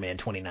Spider-Man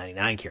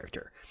 2099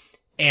 character.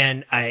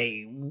 And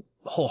I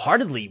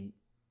wholeheartedly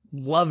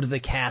loved the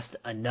cast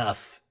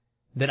enough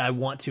that I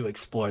want to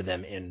explore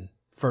them in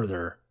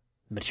further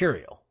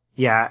material.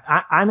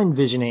 Yeah, I'm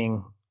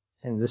envisioning,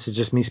 and this is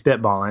just me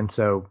spitballing,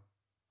 so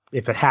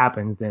if it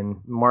happens,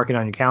 then mark it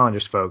on your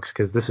calendars, folks,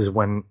 because this is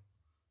when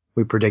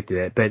we predicted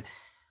it. But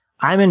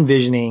I'm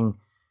envisioning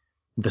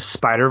the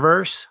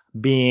Spider-Verse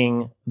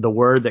being the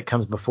word that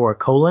comes before a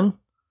colon,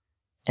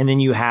 and then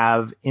you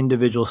have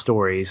individual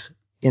stories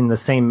in the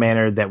same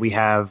manner that we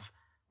have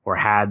or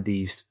had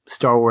these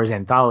Star Wars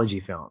anthology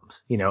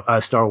films,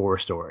 a Star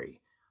Wars story.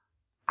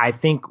 I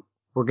think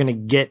we're going to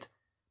get,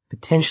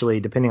 potentially,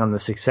 depending on the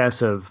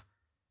success of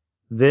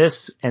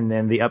this and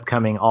then the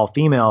upcoming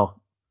all-female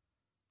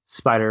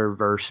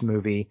Spider-Verse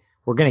movie,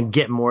 we're going to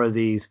get more of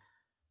these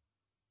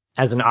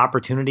as an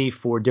opportunity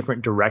for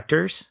different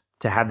directors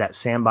to have that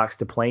sandbox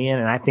to play in.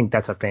 And I think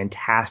that's a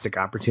fantastic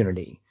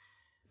opportunity,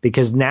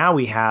 because now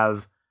we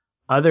have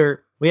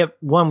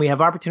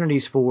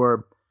opportunities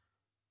for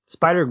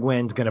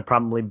Spider-Gwen's going to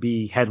probably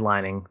be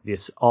headlining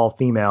this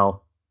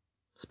all-female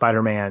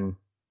Spider-Man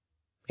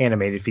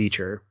animated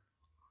feature.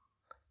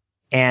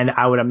 And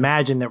I would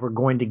imagine that we're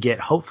going to get,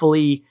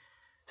 hopefully,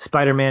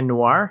 Spider-Man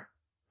Noir.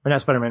 Or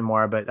not Spider-Man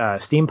Noir, but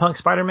Steampunk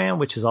Spider-Man,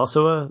 which is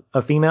also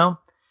a female.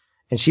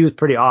 And she was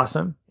pretty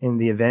awesome in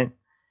the event.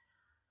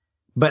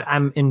 But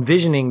I'm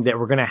envisioning that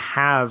we're going to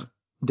have,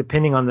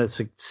 depending on the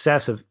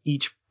success of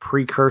each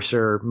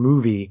precursor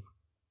movie,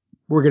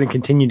 we're going to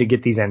continue to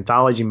get these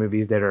anthology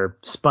movies that are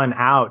spun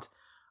out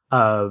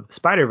of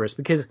Spider-Verse.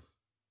 Because,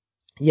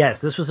 yes,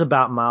 this was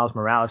about Miles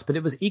Morales, but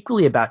it was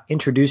equally about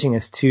introducing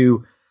us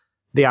to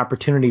the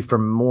opportunity for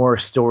more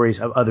stories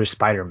of other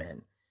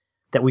Spider-Men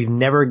that we've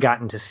never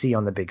gotten to see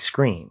on the big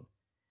screen.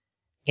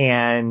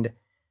 And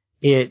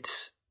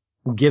it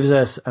gives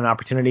us an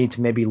opportunity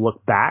to maybe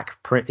look back,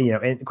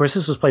 and of course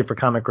this was played for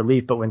comic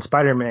relief, but when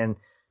Spider-Man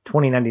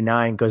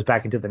 2099 goes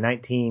back into the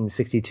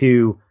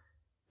 1962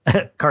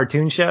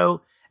 cartoon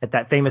show at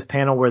that famous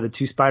panel where the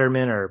two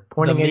Spider-Men are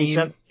pointing at each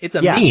other. It's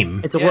a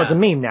meme. Well, it's a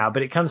meme now,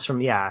 but it comes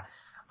from,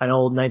 an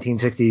old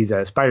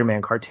 1960s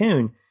Spider-Man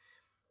cartoon.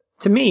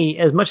 To me,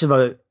 as much of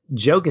a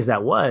joke as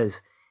that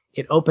was,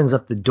 it opens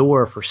up the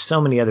door for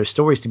so many other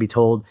stories to be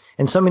told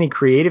and so many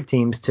creative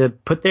teams to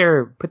put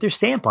their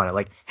stamp on it.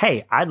 Like,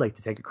 hey, I'd like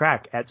to take a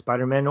crack at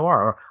Spider-Man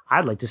Noir, or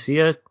I'd like to see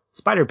a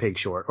Spider-Pig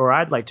short, or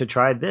I'd like to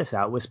try this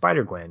out with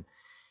Spider-Gwen.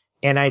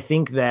 And I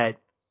think that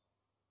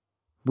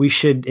we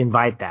should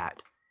invite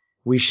that.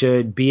 We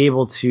should be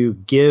able to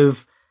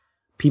give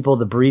people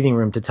the breathing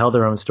room to tell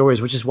their own stories,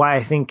 which is why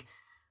I think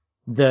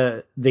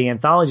the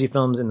anthology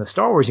films in the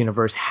Star Wars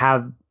universe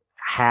have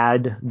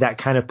had that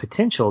kind of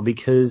potential,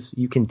 because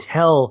you can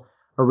tell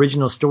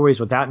original stories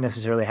without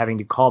necessarily having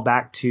to call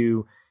back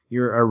to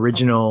your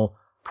original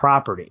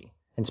property.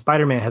 And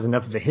Spider-Man has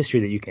enough of a history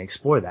that you can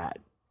explore that.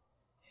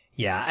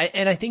 Yeah,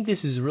 and I think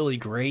this is really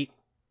great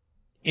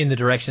in the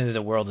direction that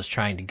the world is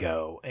trying to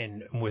go,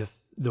 and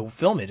with the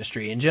film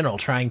industry in general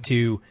trying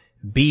to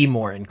be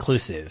more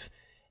inclusive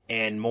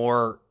and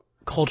more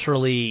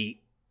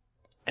culturally,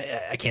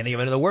 I can't think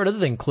of another word other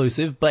than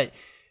inclusive, but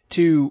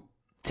to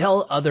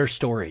tell other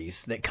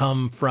stories that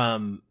come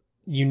from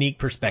unique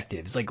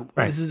perspectives. Like,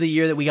 right. This is the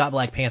year that we got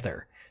Black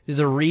Panther. There's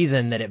a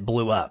reason that it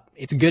blew up.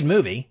 It's a good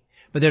movie,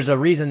 but there's a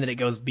reason that it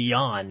goes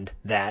beyond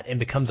that and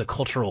becomes a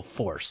cultural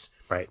force.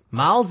 Right.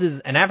 Miles is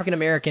an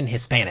African-American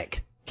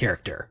Hispanic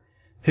character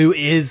who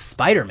is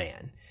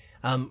Spider-Man.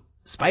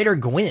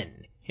 Spider-Gwen,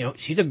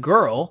 she's a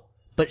girl,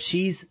 but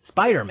she's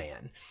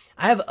Spider-Man.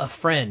 I have a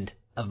friend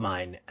of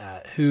mine,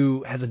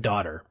 who has a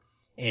daughter,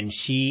 and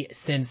she,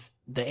 since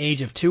the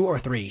age of 2 or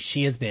 3,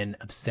 she has been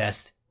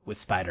obsessed with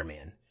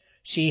Spider-Man.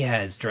 She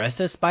has dressed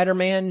as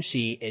Spider-Man.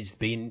 She has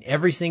been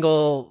every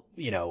single,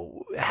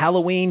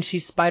 Halloween,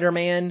 she's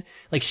Spider-Man.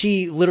 Like,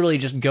 she literally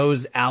just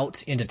goes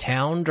out into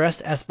town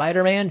dressed as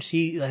Spider-Man.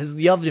 She has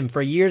loved him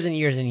for years and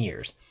years and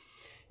years.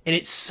 And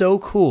it's so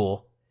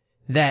cool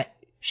that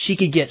she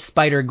could get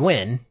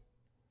Spider-Gwen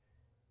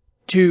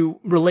to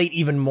relate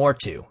even more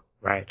to.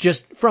 Right.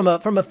 Just from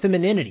a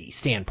femininity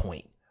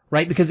standpoint,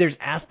 right? Because there's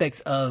aspects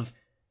of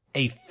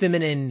a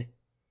feminine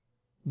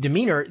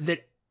demeanor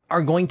that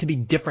are going to be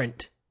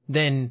different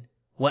than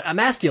what a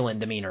masculine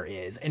demeanor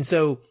is. And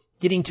so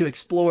getting to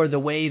explore the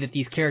way that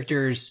these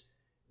characters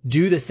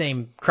do the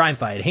same crime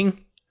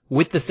fighting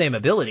with the same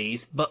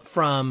abilities, but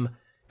from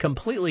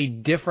completely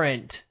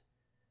different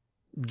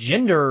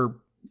gender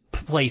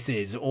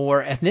places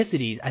or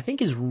ethnicities, I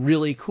think is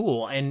really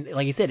cool. And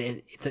like I said,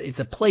 it's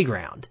a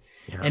playground.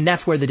 Yeah. And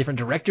that's where the different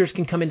directors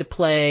can come into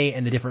play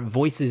and the different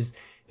voices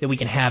that we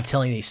can have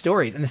telling these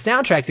stories. And the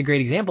soundtrack's a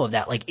great example of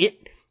that. Like,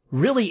 it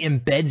really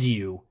embeds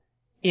you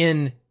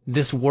in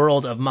this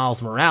world of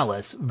Miles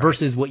Morales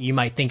versus what you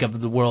might think of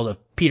the world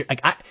of Peter.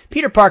 Like,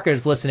 Peter Parker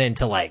is listening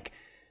to, like,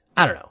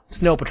 I don't know,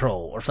 Snow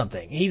Patrol or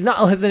something. He's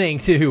not listening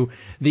to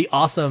the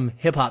awesome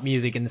hip hop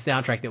music and the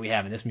soundtrack that we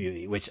have in this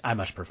movie, which I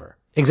much prefer.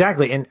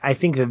 Exactly. And I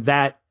think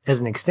that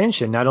as an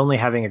extension, not only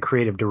having a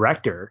creative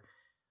director,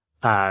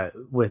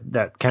 with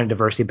that kind of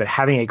diversity, but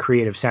having a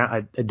creative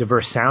a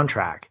diverse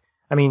soundtrack.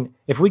 I mean,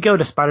 if we go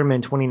to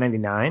Spider-Man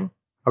 2099,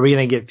 are we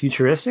going to get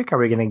futuristic? Are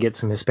we going to get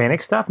some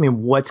Hispanic stuff? I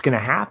mean, what's going to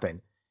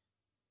happen?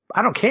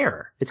 I don't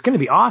care. It's going to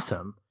be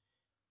awesome.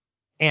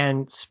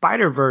 And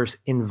Spider-Verse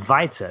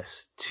invites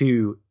us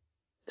to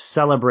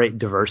celebrate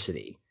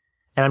diversity.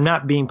 And I'm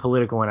not being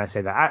political when I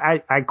say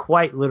that. I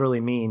quite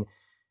literally mean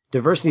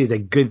diversity is a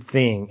good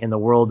thing in the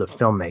world of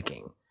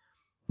filmmaking.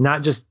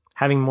 Not just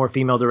having more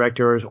female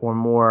directors or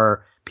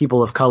more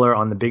people of color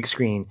on the big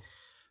screen,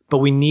 but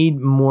we need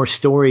more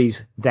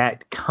stories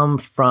that come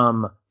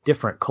from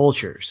different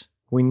cultures.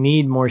 We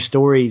need more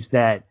stories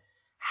that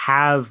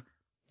have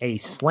a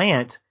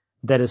slant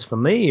that is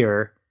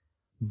familiar,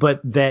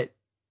 but that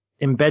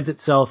embeds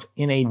itself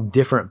in a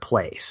different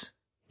place.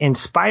 And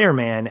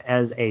Spider-Man,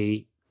 as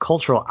a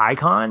cultural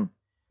icon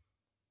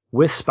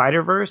with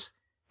Spider-Verse,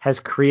 has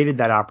created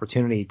that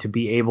opportunity to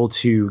be able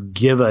to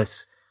give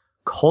us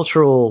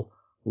cultural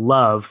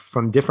love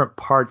from different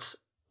parts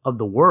of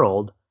the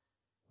world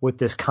with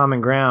this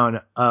common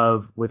ground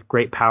of with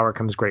great power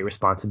comes great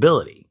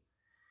responsibility.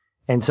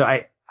 And so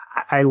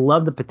I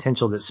love the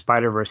potential that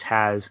Spider-Verse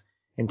has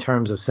in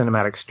terms of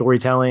cinematic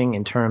storytelling,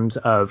 in terms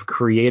of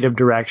creative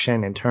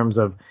direction, in terms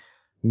of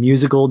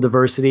musical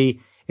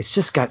diversity. It's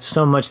just got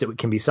so much that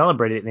can be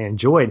celebrated and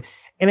enjoyed.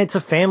 And it's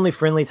a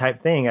family-friendly type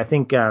thing. I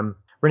think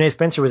Renee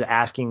Spencer was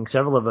asking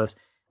several of us,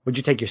 would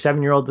you take your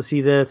 7-year-old to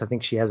see this? I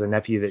think she has a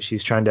nephew that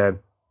she's trying to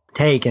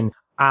take. And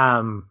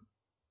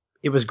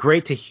it was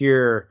great to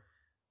hear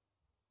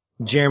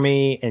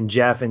Jeremy and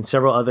Jeff and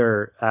several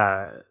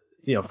other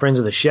friends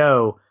of the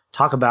show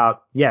talk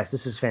about, yes,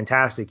 this is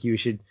fantastic. You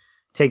should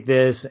take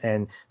this,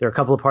 and there are a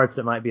couple of parts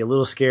that might be a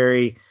little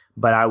scary,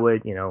 but I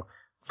would,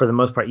 for the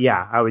most part,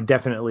 yeah, I would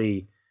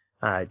definitely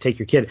take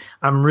your kid.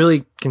 I'm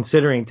really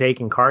considering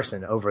taking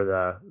Carson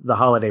over the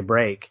holiday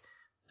break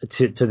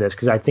to this,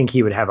 because I think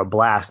he would have a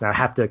blast. Now I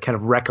have to kind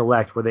of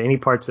recollect, were there any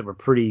parts that were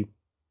pretty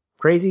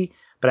crazy?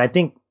 But I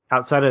think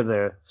outside of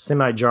the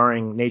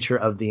semi-jarring nature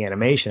of the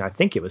animation, I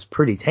think it was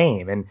pretty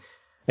tame. And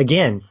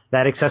again,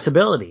 that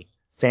accessibility,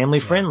 family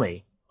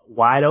friendly,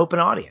 wide open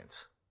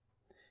audience.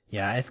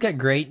 Yeah, it's got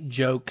great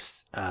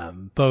jokes,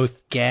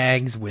 both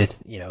gags with,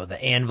 the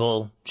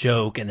anvil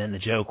joke, and then the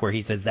joke where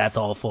he says, "That's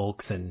all,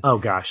 folks." And oh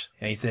gosh,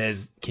 and he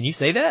says, "Can you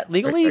say that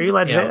legally?" Are you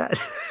allowed to say that?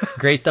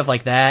 Great stuff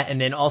like that. And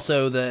then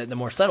also the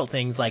more subtle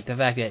things, like the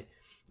fact that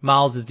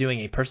Miles is doing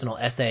a personal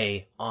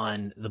essay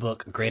on the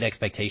book Great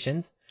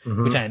Expectations,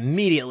 which I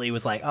immediately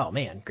was like, oh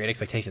man, great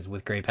expectations.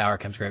 With great power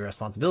comes great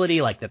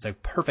responsibility. Like, that's a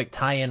perfect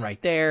tie-in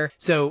right there.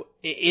 So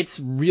it's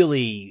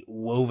really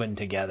woven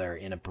together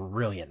in a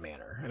brilliant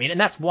manner. I mean,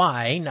 and that's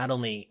why not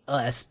only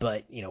us,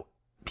 but,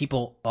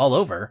 people all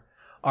over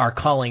are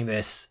calling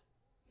this,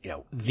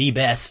 the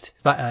best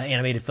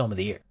animated film of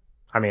the year.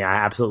 I mean, I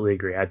absolutely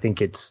agree. I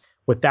think it's,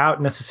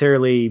 without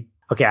necessarily,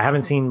 okay, I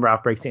haven't seen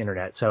Ralph Breaks the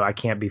Internet, so I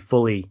can't be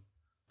fully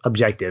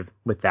objective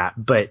with that,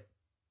 but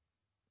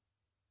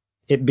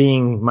it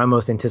being my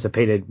most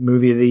anticipated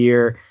movie of the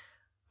year,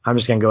 I'm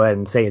just going to go ahead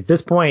and say at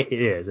this point, it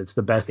is. It's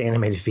the best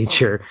animated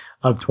feature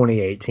of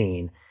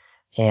 2018.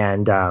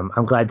 And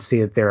I'm glad to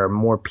see that there are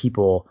more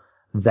people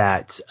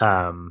that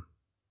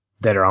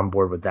that are on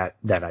board with that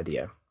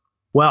idea.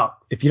 Well,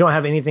 if you don't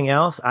have anything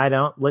else, I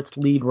don't. Let's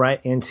lead right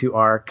into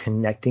our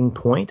connecting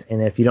point.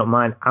 And if you don't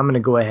mind, I'm going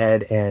to go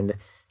ahead and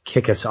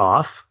kick us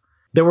off.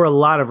 There were a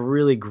lot of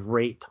really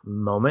great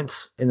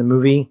moments in the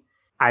movie.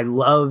 I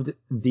loved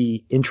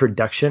the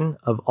introduction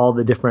of all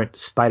the different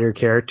spider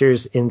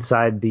characters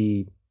inside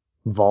the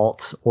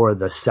vault or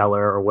the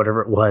cellar or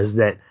whatever it was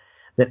that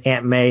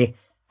Aunt May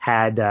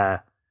had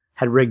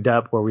rigged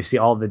up, where we see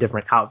all the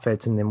different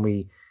outfits, and then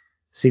we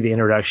see the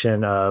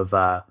introduction of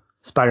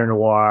Spider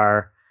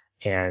Noir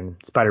and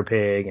Spider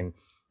Pig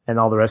and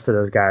all the rest of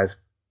those guys.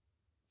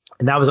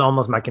 And that was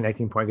almost my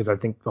connecting point, because I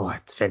think, oh,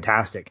 it's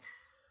fantastic.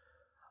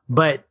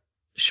 But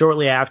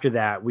shortly after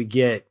that, we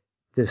get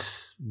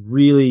this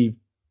really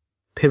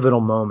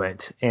pivotal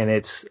moment, and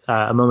it's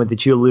a moment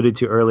that you alluded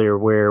to earlier,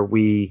 where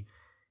we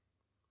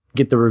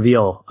get the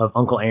reveal of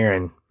Uncle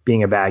Aaron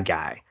being a bad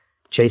guy,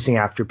 chasing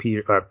after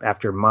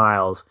after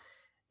Miles,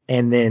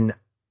 and then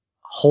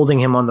holding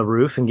him on the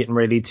roof and getting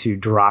ready to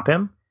drop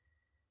him.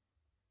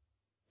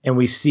 And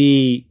we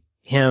see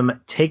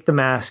him take the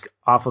mask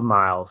off of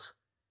Miles,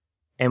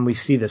 and we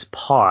see this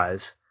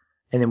pause,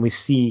 and then we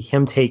see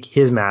him take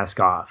his mask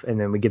off, and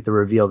then we get the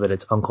reveal that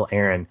it's Uncle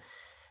Aaron.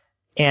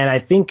 And I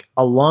think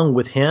along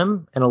with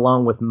him and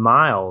along with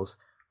Miles,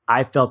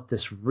 I felt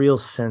this real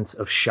sense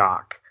of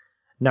shock,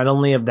 not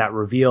only of that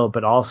reveal,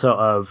 but also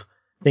of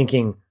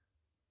thinking,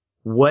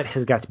 what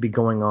has got to be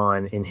going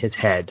on in his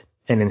head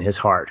and in his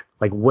heart?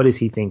 Like, what is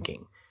he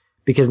thinking?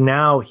 Because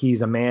now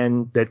he's a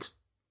man that's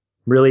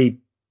really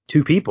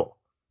two people.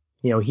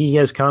 He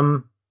has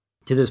come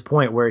to this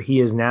point where he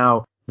is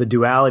now, the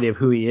duality of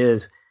who he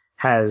is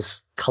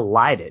has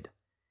collided.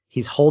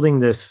 He's holding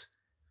this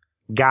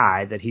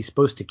guy that he's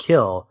supposed to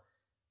kill,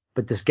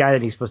 but this guy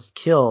that he's supposed to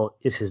kill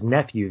is his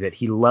nephew that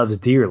he loves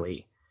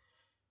dearly.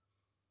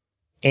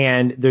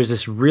 And there's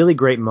this really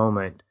great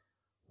moment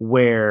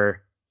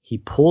where he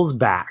pulls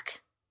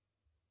back,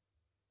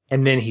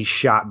 and then he's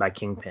shot by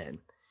Kingpin.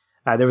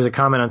 There was a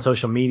comment on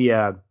social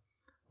media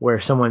where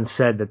someone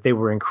said that they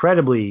were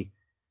incredibly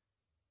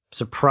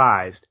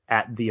surprised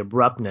at the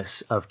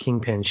abruptness of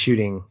Kingpin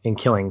shooting and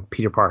killing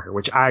Peter Parker,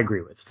 which I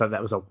agree with. I thought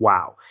that was a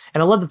wow.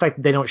 And I love the fact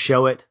that they don't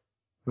show it.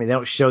 I mean, they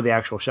don't show the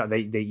actual shot.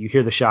 You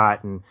hear the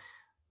shot, and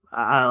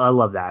I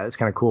love that. It's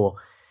kind of cool.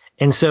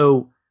 And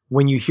so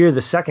when you hear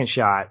the second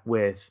shot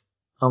with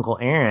Uncle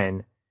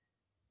Aaron,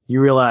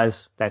 you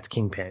realize that's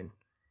Kingpin.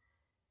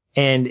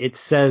 And it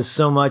says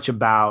so much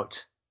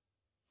about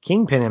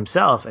Kingpin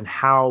himself and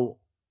how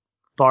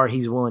far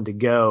he's willing to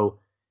go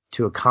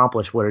to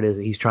accomplish what it is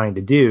that he's trying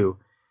to do.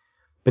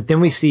 But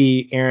then we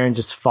see Aaron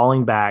just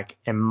falling back,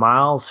 and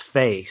Miles'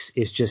 face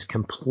is just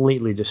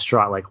completely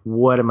distraught. Like,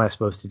 what am I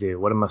supposed to do?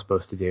 What am I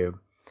supposed to do?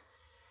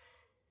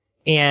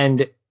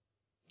 And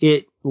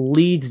it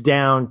leads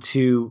down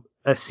to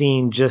a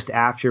scene just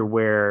after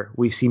where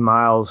we see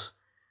Miles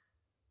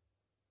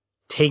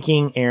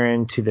taking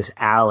Aaron to this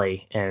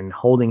alley and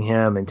holding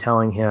him and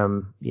telling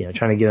him,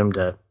 trying to get him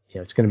to,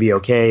 it's going to be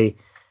okay.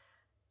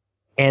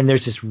 And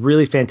there's this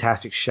really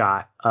fantastic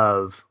shot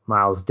of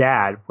Miles'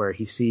 dad where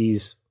he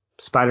sees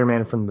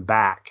Spider-Man from the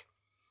back.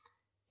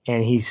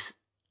 And he's,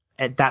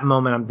 at that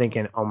moment, I'm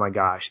thinking, oh my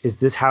gosh, is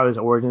this how his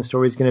origin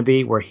story is going to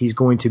be? Where he's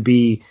going to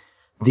be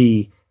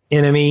the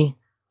enemy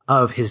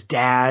of his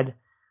dad,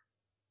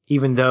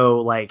 even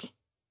though, like,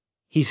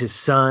 he's his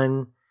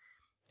son.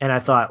 And I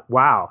thought,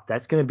 wow,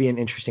 that's going to be an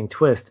interesting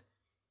twist.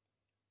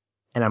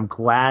 And I'm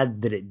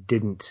glad that it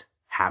didn't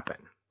happen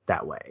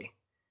that way.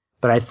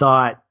 But I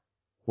thought,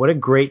 what a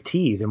great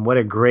tease and what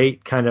a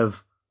great kind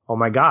of, oh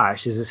my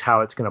gosh, is this how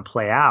it's going to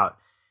play out?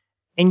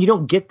 And you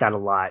don't get that a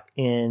lot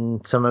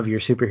in some of your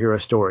superhero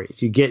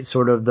stories. You get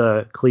sort of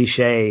the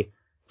cliche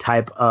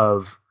type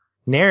of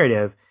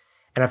narrative.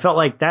 And I felt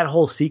like that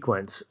whole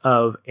sequence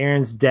of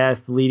Aaron's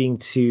death leading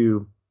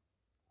to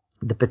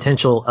the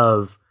potential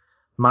of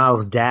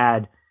Miles'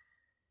 dad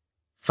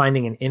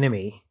finding an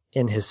enemy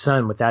in his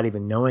son without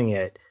even knowing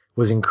it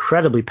was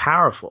incredibly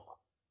powerful.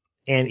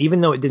 And even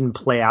though it didn't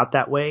play out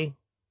that way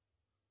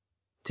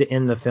to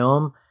end the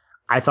film,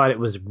 I thought it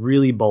was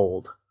really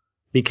bold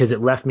because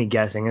it left me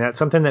guessing. And that's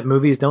something that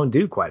movies don't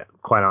do quite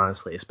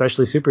honestly,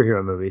 especially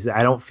superhero movies. I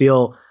don't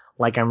feel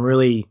like I'm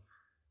really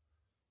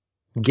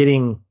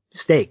getting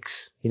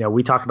stakes. You know,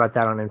 we talk about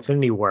that on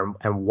Infinity War,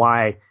 and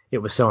why it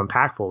was so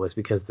impactful was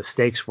because the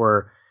stakes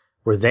were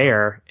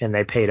there and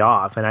they paid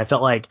off. And I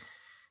felt like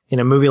in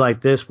a movie like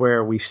this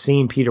where we've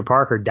seen Peter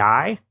Parker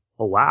die,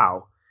 oh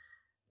wow,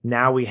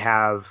 now we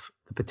have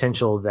the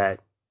potential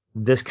that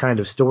this kind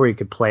of story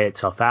could play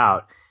itself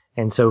out.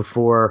 And so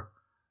for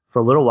a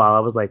little while I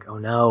was like, oh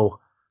no,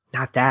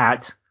 not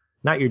that,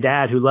 not your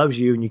dad who loves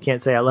you and you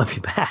can't say I love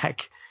you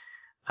back.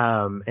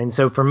 And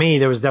so for me,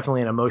 there was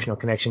definitely an emotional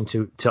connection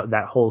to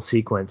that whole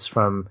sequence,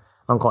 from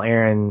Uncle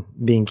Aaron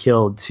being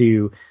killed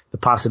to the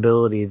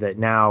possibility that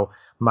now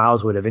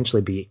Miles would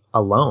eventually be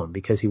alone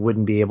because he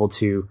wouldn't be able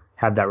to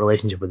have that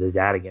relationship with his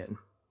dad again.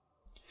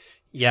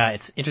 Yeah,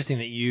 it's interesting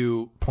that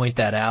you point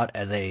that out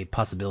as a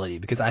possibility,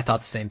 because I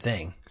thought the same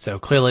thing. So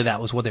clearly that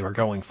was what they were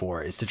going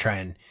for, is to try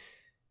and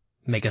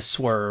make a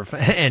swerve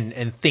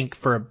and think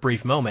for a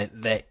brief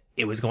moment that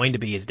it was going to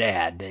be his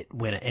dad that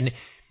went. And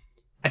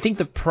I think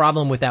the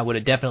problem with that would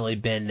have definitely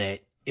been that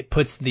it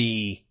puts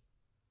the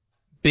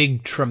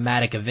big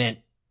traumatic event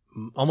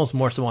almost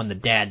more so on the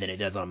dad than it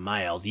does on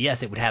Miles.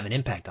 Yes, it would have an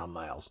impact on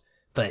Miles,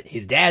 but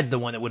his dad's the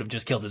one that would have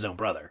just killed his own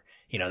brother.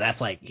 You know,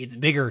 that's like, it's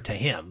bigger to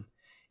him.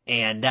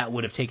 And that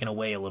would have taken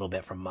away a little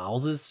bit from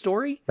Miles's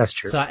story. That's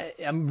true. So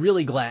I'm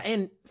really glad.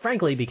 And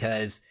frankly,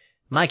 because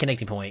my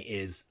connecting point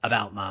is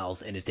about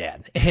Miles and his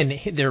dad and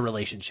their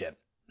relationship.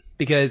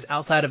 Because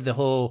outside of the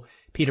whole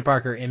Peter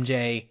Parker,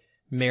 MJ,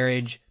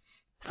 marriage,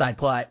 side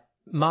plot,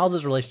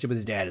 Miles' relationship with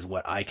his dad is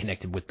what I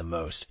connected with the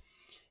most.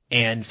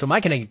 And so my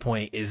connecting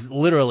point is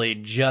literally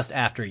just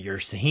after your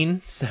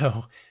scene.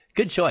 So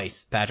good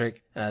choice,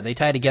 Patrick. They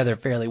tie together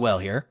fairly well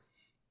here.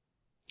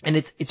 And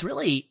it's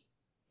really,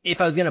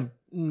 if I was going to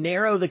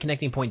narrow the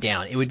connecting point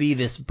down, it would be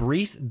this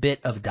brief bit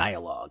of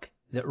dialogue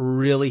that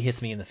really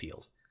hits me in the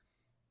feels.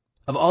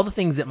 Of all the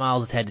things that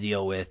Miles has had to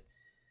deal with,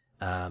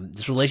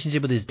 this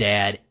relationship with his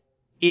dad,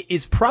 it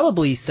is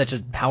probably such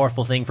a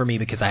powerful thing for me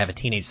because I have a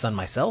teenage son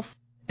myself.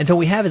 And so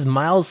we have is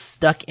Miles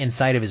stuck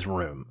inside of his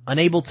room,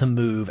 unable to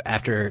move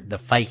after the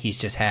fight he's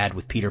just had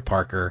with Peter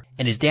Parker,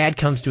 and his dad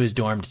comes to his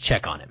dorm to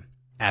check on him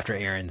after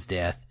Aaron's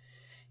death.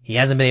 He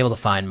hasn't been able to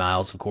find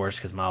Miles, of course,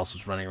 because Miles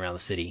was running around the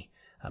city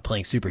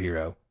playing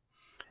superhero.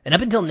 And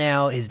up until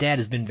now, his dad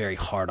has been very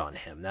hard on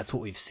him. That's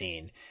what we've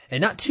seen.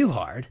 And not too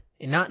hard,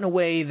 and not in a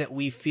way that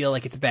we feel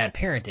like it's bad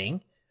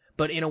parenting,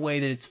 but in a way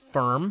that it's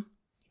firm,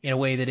 in a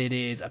way that it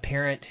is a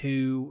parent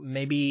who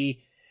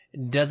maybe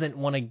doesn't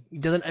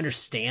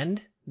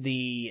understand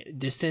the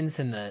distance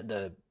and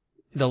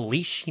the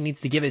leash he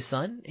needs to give his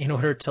son in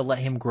order to let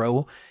him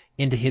grow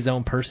into his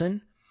own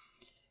person.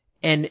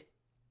 And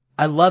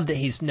I love that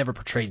he's never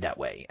portrayed that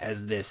way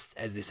as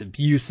this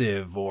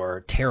abusive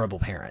or terrible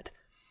parent.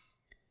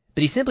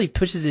 But he simply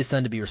pushes his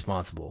son to be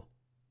responsible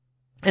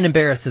and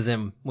embarrasses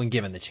him when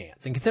given the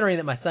chance. And considering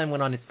that my son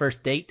went on his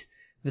first date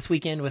this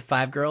weekend with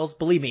 5 girls,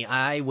 believe me,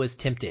 I was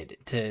tempted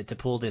to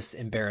pull this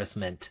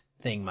embarrassment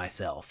thing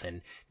myself.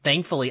 And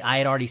thankfully I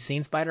had already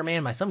seen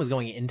Spider-Man. My son was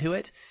going into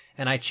it,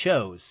 and I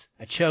chose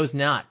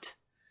not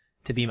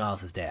to be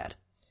Miles' dad.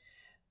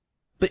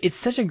 But it's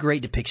such a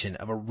great depiction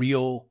of a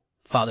real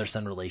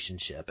father-son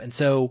relationship. And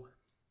so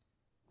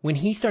when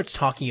he starts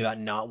talking about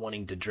not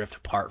wanting to drift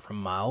apart from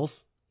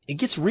Miles, it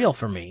gets real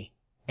for me.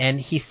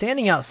 And he's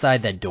standing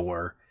outside that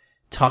door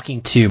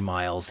talking to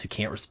Miles, who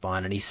can't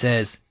respond, and he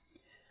says,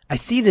 "I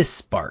see this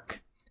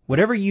spark.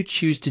 Whatever you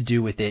choose to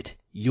do with it,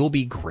 you'll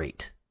be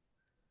great.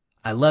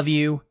 I love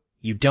you.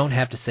 You don't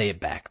have to say it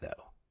back,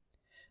 though."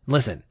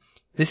 Listen,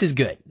 this is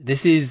good.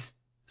 This is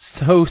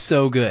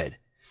so good.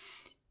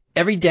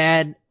 Every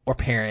dad or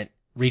parent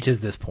reaches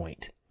this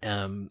point.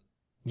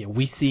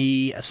 We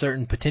see a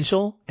certain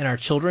potential in our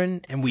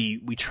children, and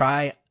we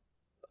try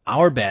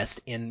our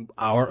best in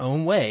our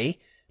own way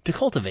to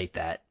cultivate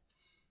that.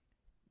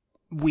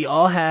 We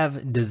all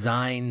have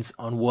designs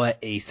on what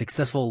a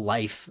successful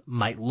life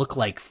might look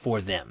like for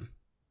them,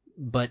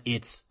 but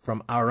it's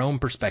from our own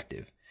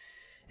perspective.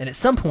 And at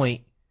some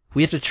point,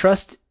 we have to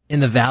trust in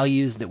the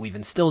values that we've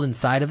instilled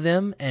inside of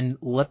them and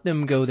let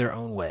them go their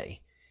own way.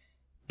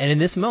 And in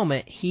this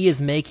moment, he is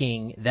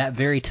making that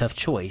very tough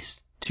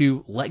choice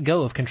to let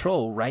go of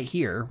control right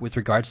here with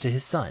regards to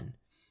his son.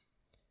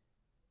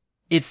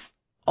 It's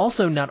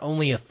also not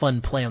only a fun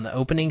play on the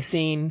opening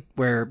scene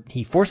where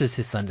he forces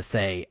his son to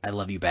say, "I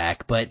love you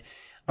back," but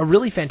a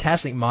really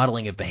fantastic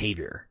modeling of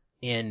behavior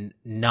in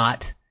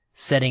not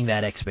setting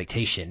that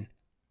expectation.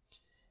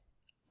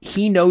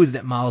 He knows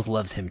that Miles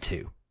loves him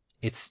too.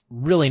 It's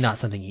really not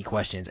something he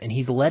questions, and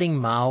he's letting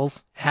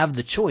Miles have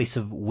the choice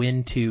of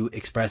when to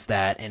express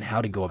that and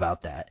how to go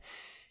about that.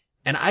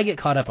 And I get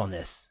caught up on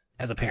this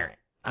as a parent.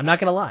 I'm not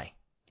gonna lie.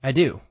 I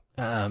do.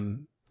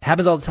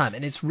 Happens all the time,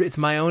 and it's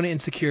my own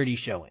insecurity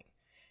showing.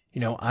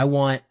 You know, I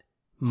want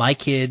my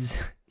kids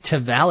to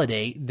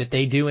validate that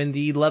they do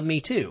indeed love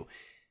me too.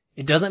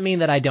 It doesn't mean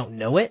that I don't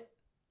know it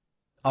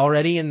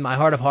already in my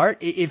heart of heart.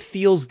 It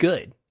feels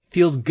good. It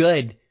feels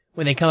good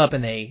when they come up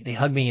and they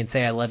hug me and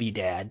say, I love you,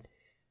 Dad.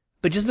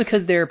 But just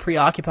because they're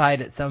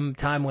preoccupied at some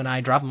time when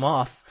I drop them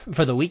off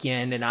for the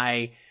weekend and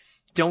I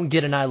don't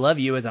get an I love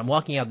you as I'm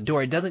walking out the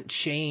door, it doesn't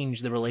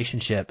change the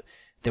relationship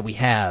that we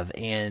have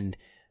and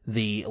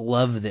the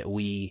love that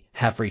we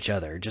have for each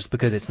other just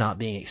because it's not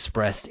being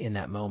expressed in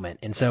that moment.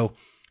 And so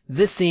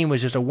this scene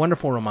was just a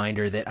wonderful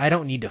reminder that I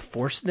don't need to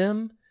force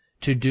them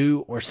to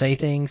do or say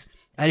things.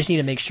 I just need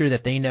to make sure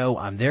that they know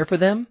I'm there for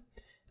them,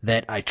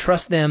 that I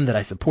trust them, that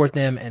I support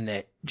them, and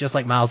that just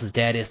like Miles'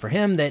 dad is for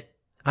him, that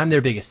I'm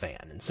their biggest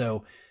fan. And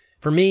so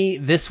for me,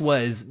 this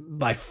was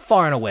by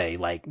far and away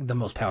like the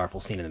most powerful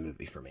scene in the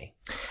movie for me.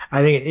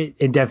 I think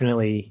it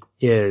definitely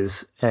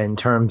is in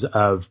terms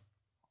of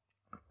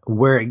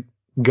where it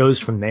goes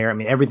from there. I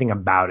mean, everything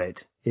about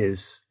it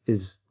is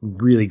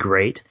really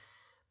great,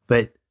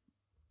 but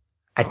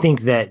I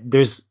think that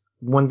there's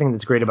one thing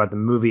that's great about the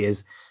movie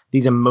is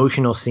these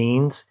emotional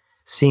scenes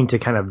seem to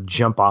kind of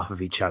jump off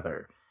of each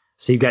other.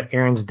 So you've got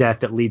Aaron's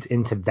death that leads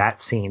into that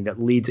scene, that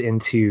leads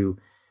into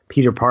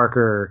Peter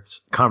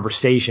Parker's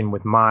conversation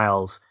with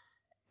Miles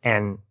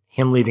and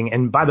him leaving.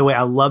 And by the way,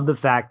 I love the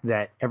fact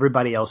that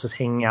everybody else is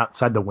hanging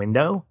outside the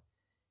window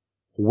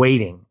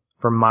waiting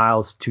for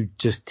Miles to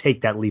just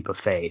take that leap of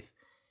faith.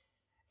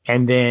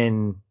 And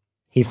then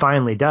he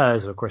finally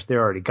does. Of course,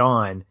 they're already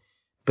gone,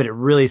 but it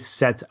really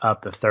sets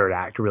up the third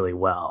act really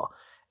well.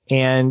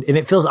 And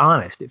it feels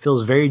honest. It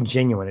feels very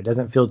genuine. It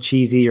doesn't feel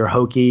cheesy or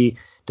hokey.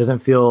 Doesn't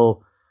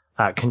feel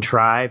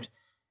contrived.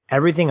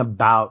 Everything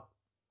about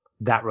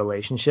that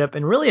relationship,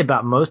 and really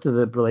about most of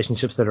the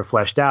relationships that are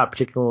fleshed out,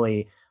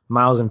 particularly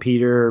Miles and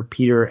Peter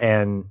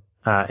and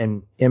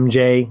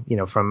MJ, you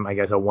know, from, I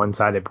guess, a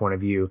one-sided point of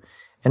view,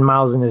 and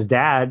Miles and his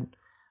dad,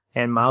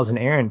 and Miles and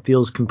Aaron,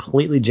 feels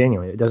completely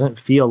genuine. It doesn't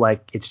feel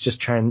like it's just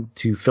trying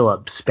to fill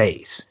up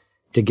space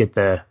to get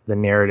the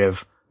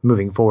narrative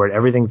moving forward.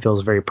 Everything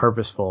feels very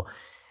purposeful.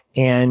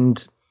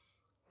 And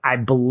I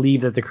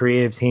believe that the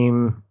creative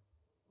team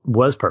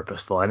was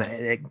purposeful, and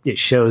it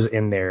shows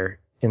in their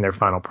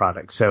final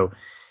product. So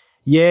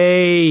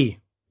yay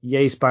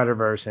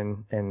Spider-Verse,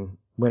 and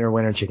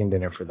winner chicken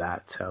dinner for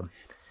that. So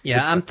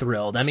yeah, I'm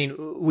thrilled. I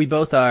mean, we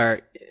both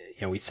are,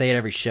 you know, we say it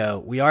every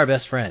show, we are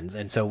best friends,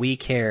 and so we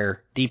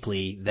care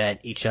deeply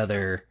that each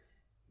other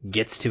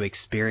gets to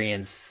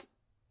experience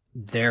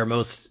their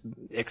most,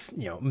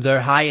 you know, their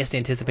highest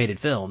anticipated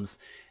films.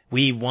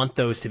 We want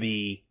those to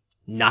be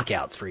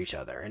knockouts for each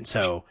other. And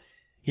so,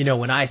 you know,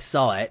 when I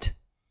saw it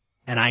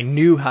and I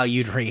knew how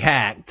you'd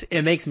react,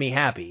 it makes me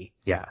happy.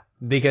 Yeah.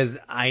 Because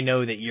I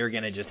know that you're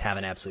going to just have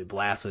an absolute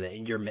blast with it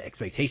and your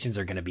expectations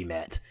are going to be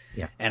met.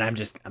 Yeah. And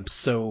I'm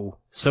so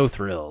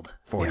thrilled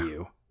for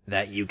you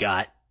that you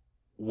got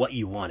what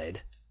you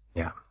wanted.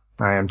 Yeah.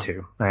 I am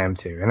too.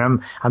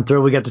 And I'm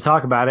thrilled we got to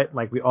talk about it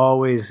like we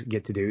always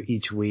get to do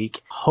each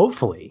week.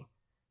 Hopefully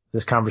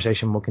this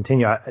conversation will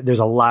continue. There's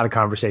a lot of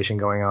conversation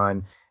going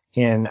on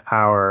in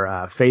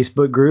our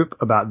Facebook group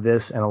about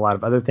this and a lot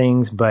of other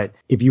things. But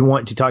if you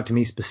want to talk to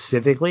me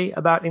specifically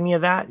about any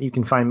of that, you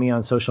can find me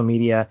on social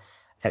media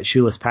at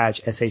Shoeless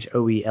Patch, ShoelessPatch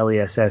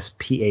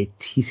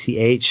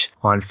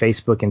on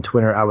Facebook and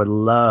Twitter. I would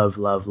love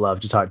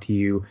to talk to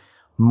you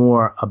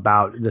more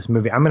about this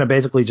movie. I'm going to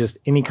basically just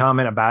any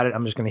comment about it,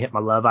 I'm just going to hit my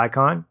love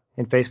icon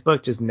in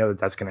Facebook. Just know that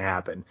that's going to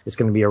happen. It's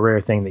going to be a rare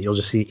thing that you'll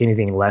just see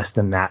anything less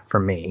than that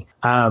from me.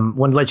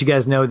 Wanted to let you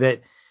guys know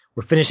that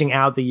we're finishing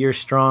out the year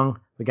strong.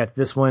 We got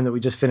this one that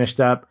we just finished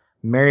up.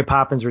 Mary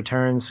Poppins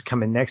Returns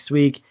coming next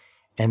week,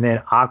 and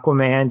then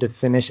Aquaman to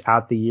finish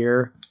out the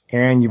year.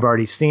 Aaron, you've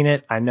already seen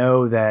it. I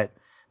know that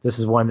this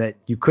is one that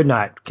you could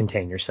not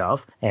contain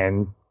yourself,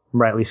 and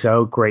rightly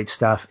so. Great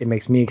stuff. It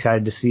makes me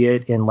excited to see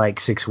it in like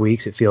 6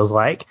 weeks, it feels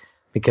like,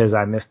 because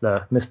I missed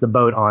the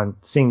boat on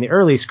seeing the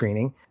early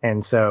screening.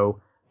 And so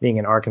being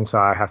in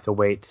Arkansas, I have to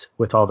wait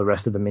with all the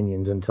rest of the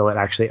Minions until it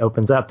actually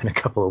opens up in a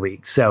couple of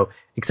weeks. So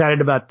excited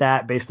about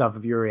that based off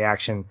of your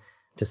reaction,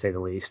 to say the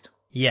least.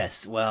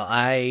 Yes, well,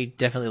 I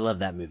definitely love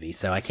that movie,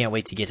 so I can't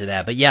wait to get to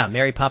that. But yeah,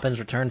 Mary Poppins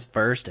Returns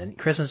first, and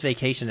Christmas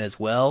Vacation as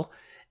well,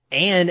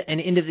 and an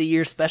end of the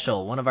year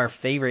special, one of our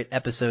favorite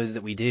episodes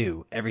that we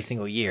do every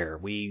single year.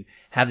 We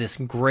have this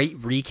great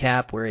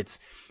recap where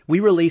we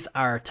release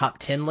our top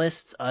 10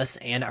 lists, us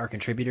and our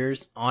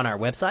contributors, on our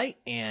website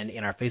and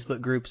in our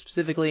Facebook group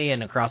specifically,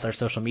 and across our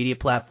social media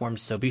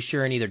platforms. So be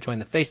sure and either join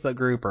the Facebook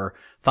group or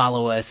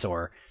follow us,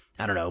 or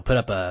I don't know, put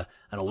up an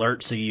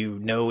alert so you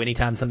know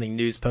anytime something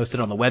new's posted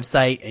on the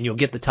website, and you'll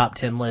get the top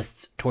 10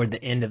 lists toward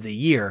the end of the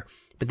year.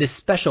 But this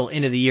special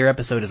end of the year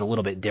episode is a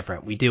little bit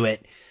different. We do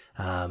it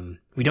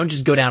We don't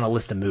just go down a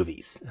list of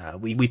movies.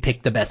 We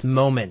pick the best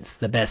moments,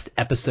 the best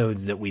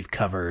episodes that we've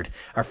covered,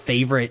 our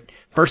favorite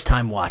first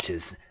time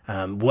watches,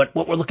 what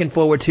we're looking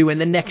forward to in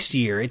the next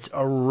year. It's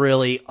a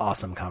really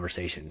awesome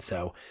conversation.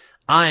 So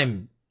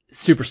I'm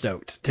super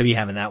stoked to be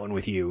having that one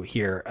with you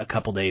here a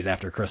couple days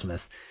after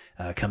Christmas.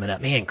 Coming up.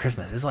 Man,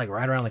 Christmas is like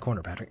right around the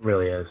corner, Patrick. It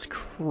really is. It's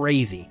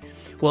crazy.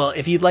 Well,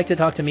 if you'd like to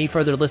talk to me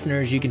further,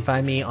 listeners, you can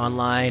find me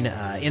online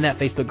in that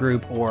Facebook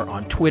group or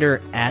on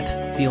Twitter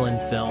at Feelin'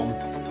 Film.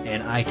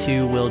 And I,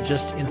 too, will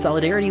just, in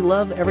solidarity,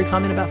 love every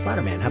comment about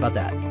Spider-Man. How about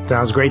that?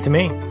 Sounds great to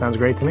me.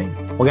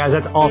 Well, guys,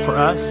 that's all for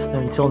us.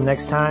 Until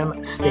next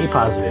time, stay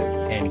positive.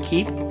 And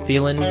keep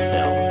feeling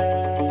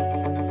film.